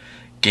keep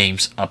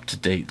games up to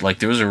date. Like,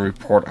 there was a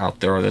report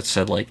out there that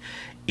said, like,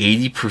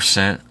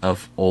 80%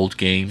 of old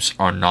games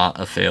are not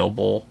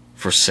available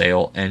for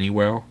sale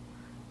anywhere,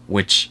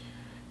 which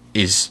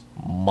is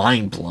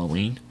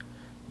mind-blowing.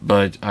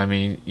 But, I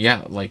mean,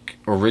 yeah, like,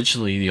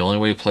 originally the only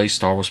way to play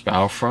Star Wars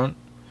Battlefront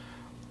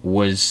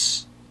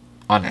was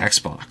on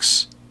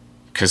Xbox,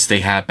 because they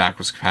had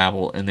backwards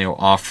compatible and they were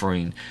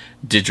offering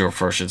digital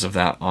versions of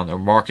that on their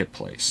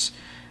marketplace.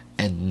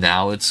 and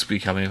now it's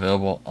becoming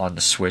available on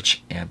the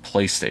Switch and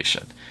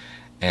PlayStation.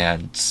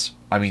 And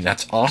I mean,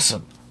 that's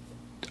awesome.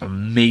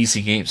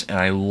 Amazing games. And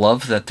I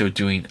love that they're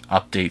doing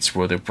updates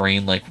where they're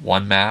bringing like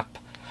one map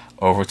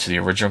over to the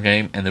original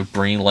game, and they're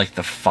bringing like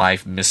the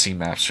 5 missing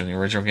maps from the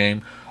original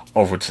game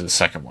over to the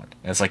second one.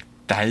 And it's like,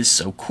 that is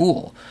so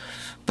cool.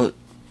 But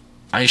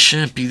I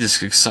shouldn't be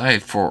this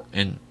excited for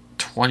a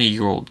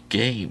 20-year-old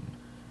game.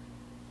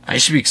 I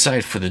should be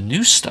excited for the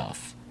new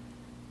stuff.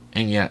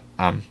 And yet,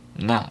 I'm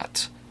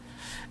not.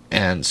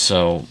 And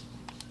so,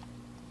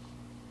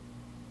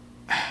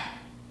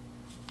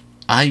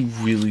 I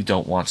really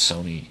don't want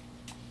Sony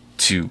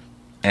to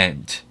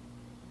end.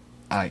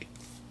 I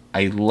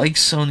like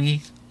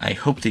Sony. I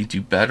hope they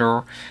do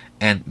better.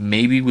 And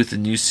maybe with the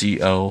new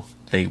CEO,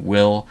 they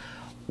will.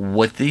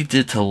 What they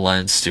did to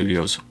Lens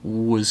Studios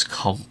was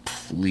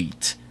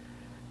complete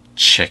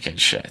chicken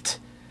shit.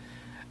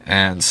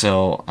 And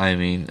so, I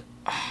mean,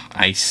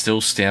 I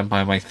still stand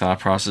by my thought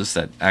process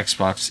that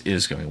Xbox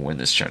is going to win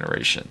this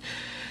generation.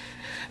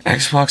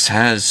 Xbox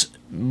has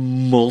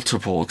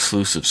multiple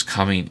exclusives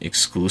coming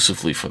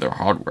exclusively for their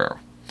hardware.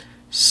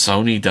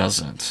 Sony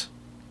doesn't.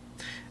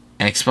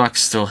 Xbox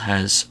still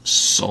has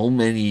so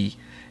many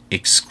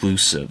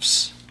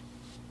exclusives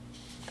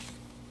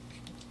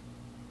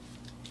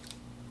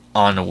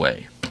on the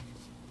way.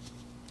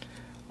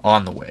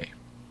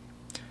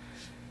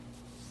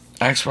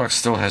 Xbox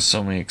still has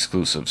so many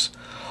exclusives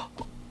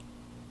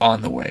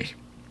on the way.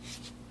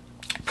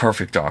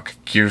 Perfect Dark,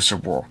 Gears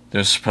of War.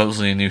 There's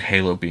supposedly a new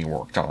Halo being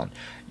worked on.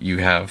 You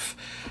have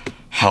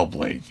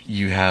Hellblade.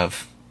 You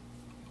have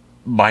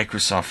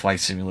Microsoft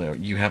Flight Simulator.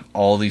 You have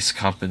all these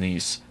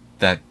companies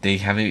that they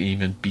haven't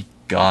even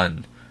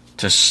begun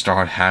to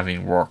start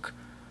having work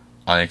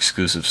on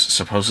exclusives.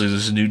 Supposedly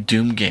there's a new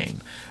Doom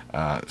game.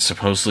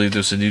 Supposedly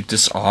there's a new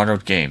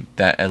Dishonored game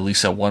that at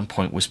least at one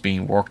point was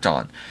being worked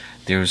on.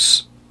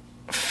 There's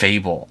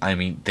Fable. I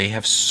mean, they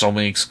have so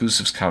many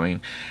exclusives coming,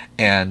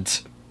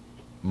 and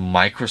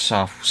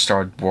Microsoft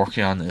started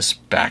working on this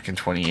back in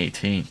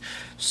 2018.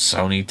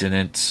 Sony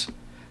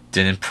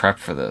didn't prep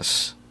for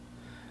this,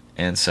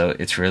 and so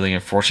it's really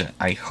unfortunate.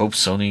 I hope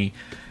Sony,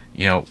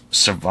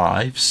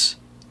 survives.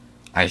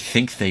 I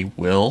think they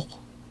will,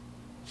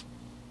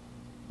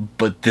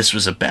 but this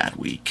was a bad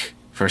week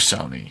for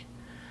Sony,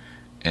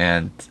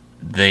 and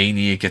they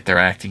need to get their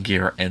acting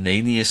gear, and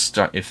they need to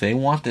start, if they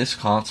want this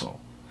console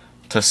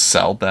to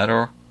sell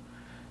better,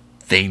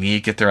 they need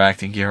to get their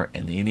acting gear,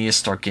 and they need to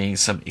start getting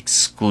some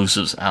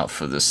exclusives out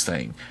for this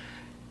thing.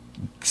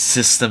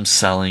 System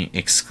selling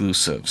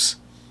exclusives.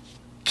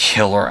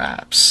 Killer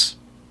apps.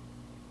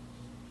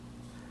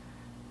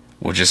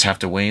 We'll just have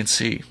to wait and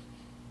see.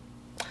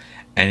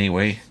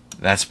 Anyway,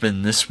 that's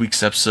been this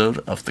week's episode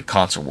of the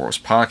Console Wars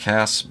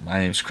Podcast. My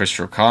name is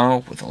Christopher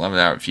O'Connell with 11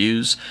 Hour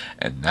Views,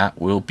 and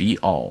that will be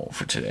all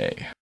for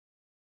today.